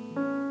today,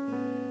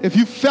 If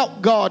you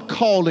felt God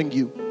calling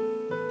you,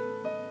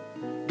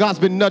 God's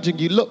been nudging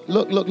you.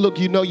 Look,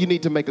 you know you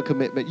need to make a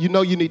commitment. You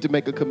know you need to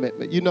make a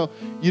commitment. You know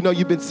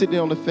you've been sitting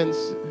on the fence.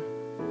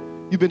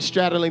 You've been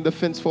straddling the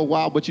fence for a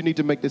while, but you need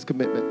to make this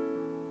commitment.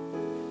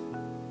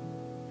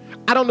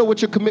 I don't know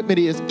what your commitment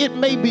is. It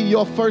may be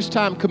your first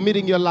time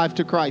committing your life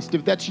to Christ.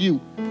 If that's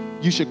you,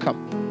 you should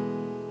come.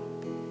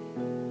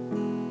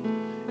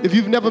 If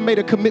you've never made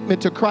a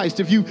commitment to Christ,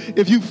 if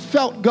you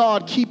felt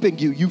God keeping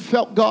you, you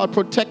felt God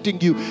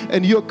protecting you,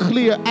 and you're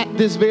clear at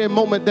this very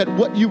moment that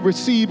what you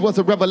received was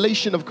a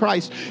revelation of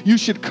Christ, you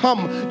should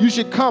come. You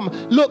should come.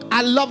 Look,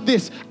 I love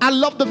this. I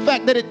love the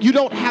fact that you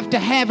don't have to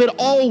have it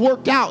all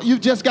worked out.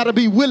 You've just got to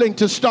be willing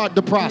to start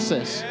the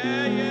process.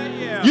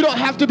 You don't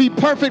have to be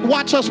perfect.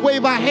 Watch us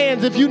wave our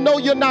hands. If you know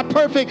you're not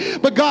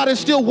perfect, but God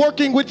is still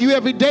working with you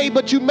every day,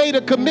 but you made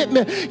a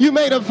commitment, you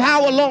made a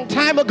vow a long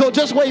time ago,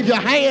 just wave your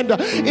hand.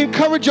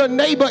 Encourage your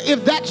neighbor.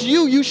 If that's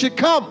you, you should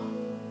come.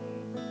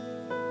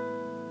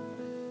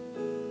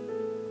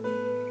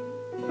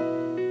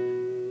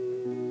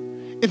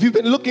 If you've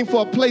been looking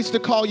for a place to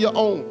call your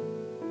own,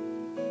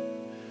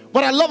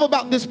 what I love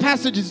about this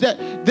passage is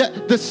that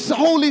the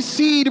holy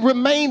seed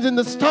remains in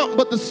the stump,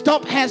 but the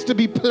stump has to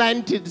be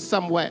planted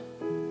somewhere.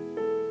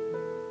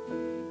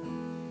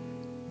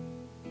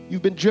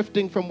 You've been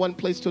drifting from one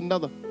place to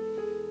another.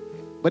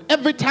 But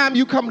every time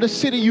you come to the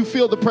city, you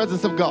feel the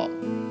presence of God.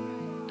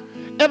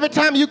 Every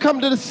time you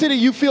come to the city,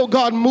 you feel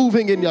God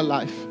moving in your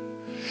life.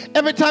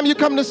 Every time you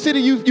come to the city,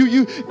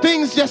 you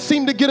things just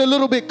seem to get a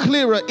little bit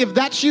clearer. If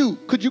that's you,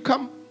 could you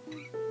come?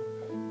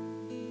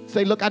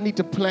 Say, look, I need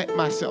to plant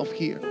myself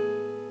here.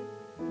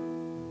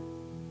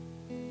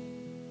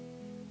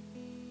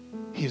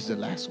 Here's the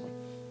last one.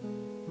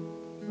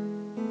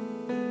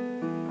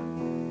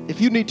 If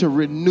you need to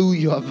renew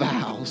your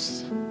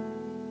vows,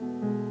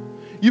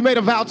 you made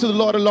a vow to the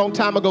Lord a long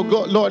time ago.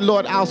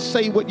 Lord, I'll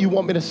say what you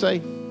want me to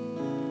say.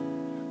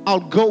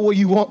 I'll go where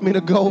you want me to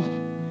go.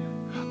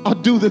 I'll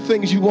do the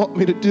things you want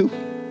me to do.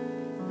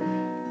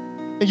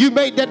 And you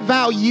made that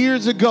vow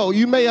years ago.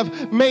 You may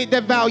have made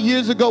that vow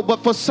years ago,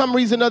 but for some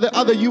reason or the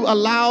other, you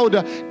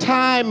allowed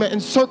time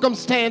and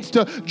circumstance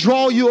to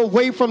draw you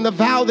away from the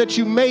vow that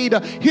you made.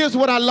 Here's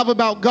what I love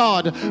about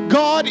God.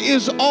 God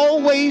is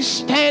always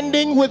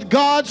standing with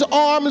God's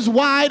arms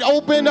wide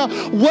open,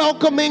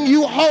 welcoming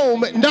you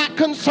home, not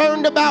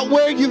concerned about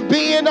where you've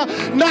been,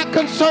 not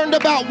concerned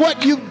about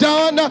what you've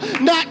done,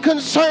 not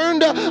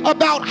concerned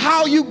about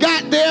how you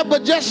got there,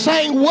 but just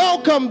saying,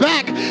 welcome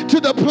back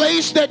to the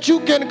place that you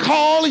can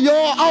call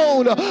your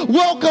own.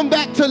 Welcome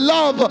back to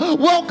love.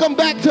 Welcome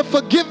back to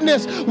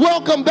forgiveness.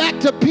 Welcome back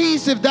to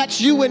peace. If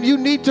that's you and you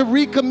need to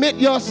recommit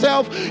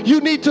yourself, you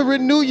need to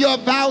renew your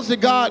vows to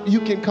God, you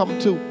can come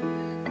too.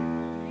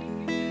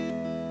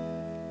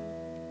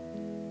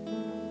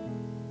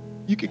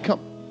 You can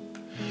come.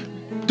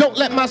 Don't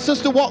let my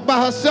sister walk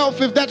by herself.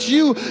 If that's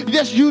you,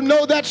 yes, you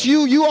know that's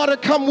you. You ought to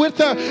come with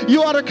her.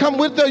 You ought to come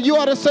with her. You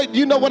ought to say,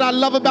 you know what I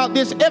love about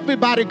this?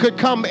 Everybody could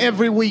come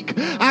every week.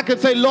 I could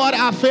say, Lord,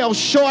 I fell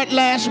short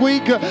last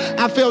week.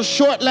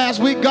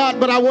 God,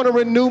 but I want to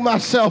renew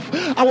myself.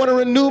 I want to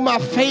renew my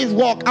faith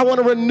walk. I want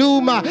to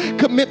renew my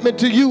commitment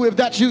to you. If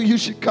that's you, you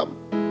should come.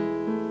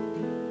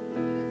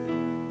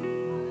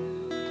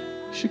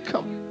 You should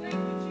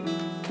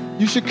come.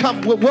 You should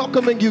come. We're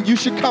welcoming you. You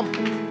should come.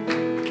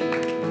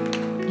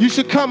 You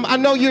should come. I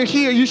know you're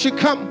here. You should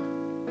come.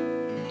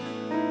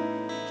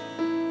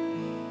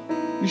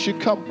 You should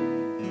come.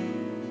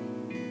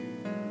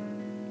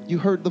 You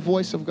heard the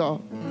voice of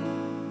God.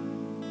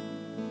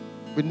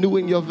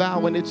 Renewing your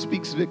vow, and it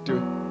speaks victory.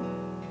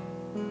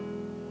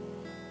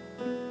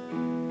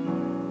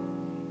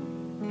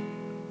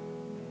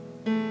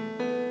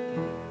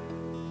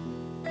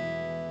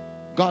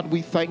 God,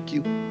 we thank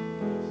you.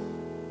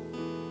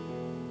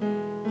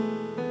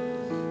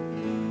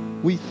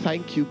 We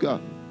thank you,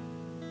 God.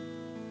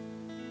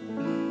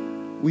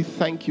 We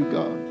thank you,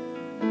 God.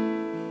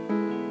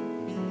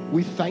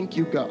 We thank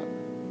you, God.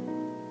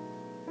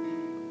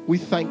 We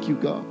thank you,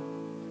 God.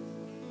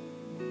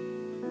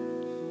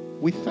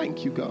 We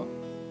thank you, God.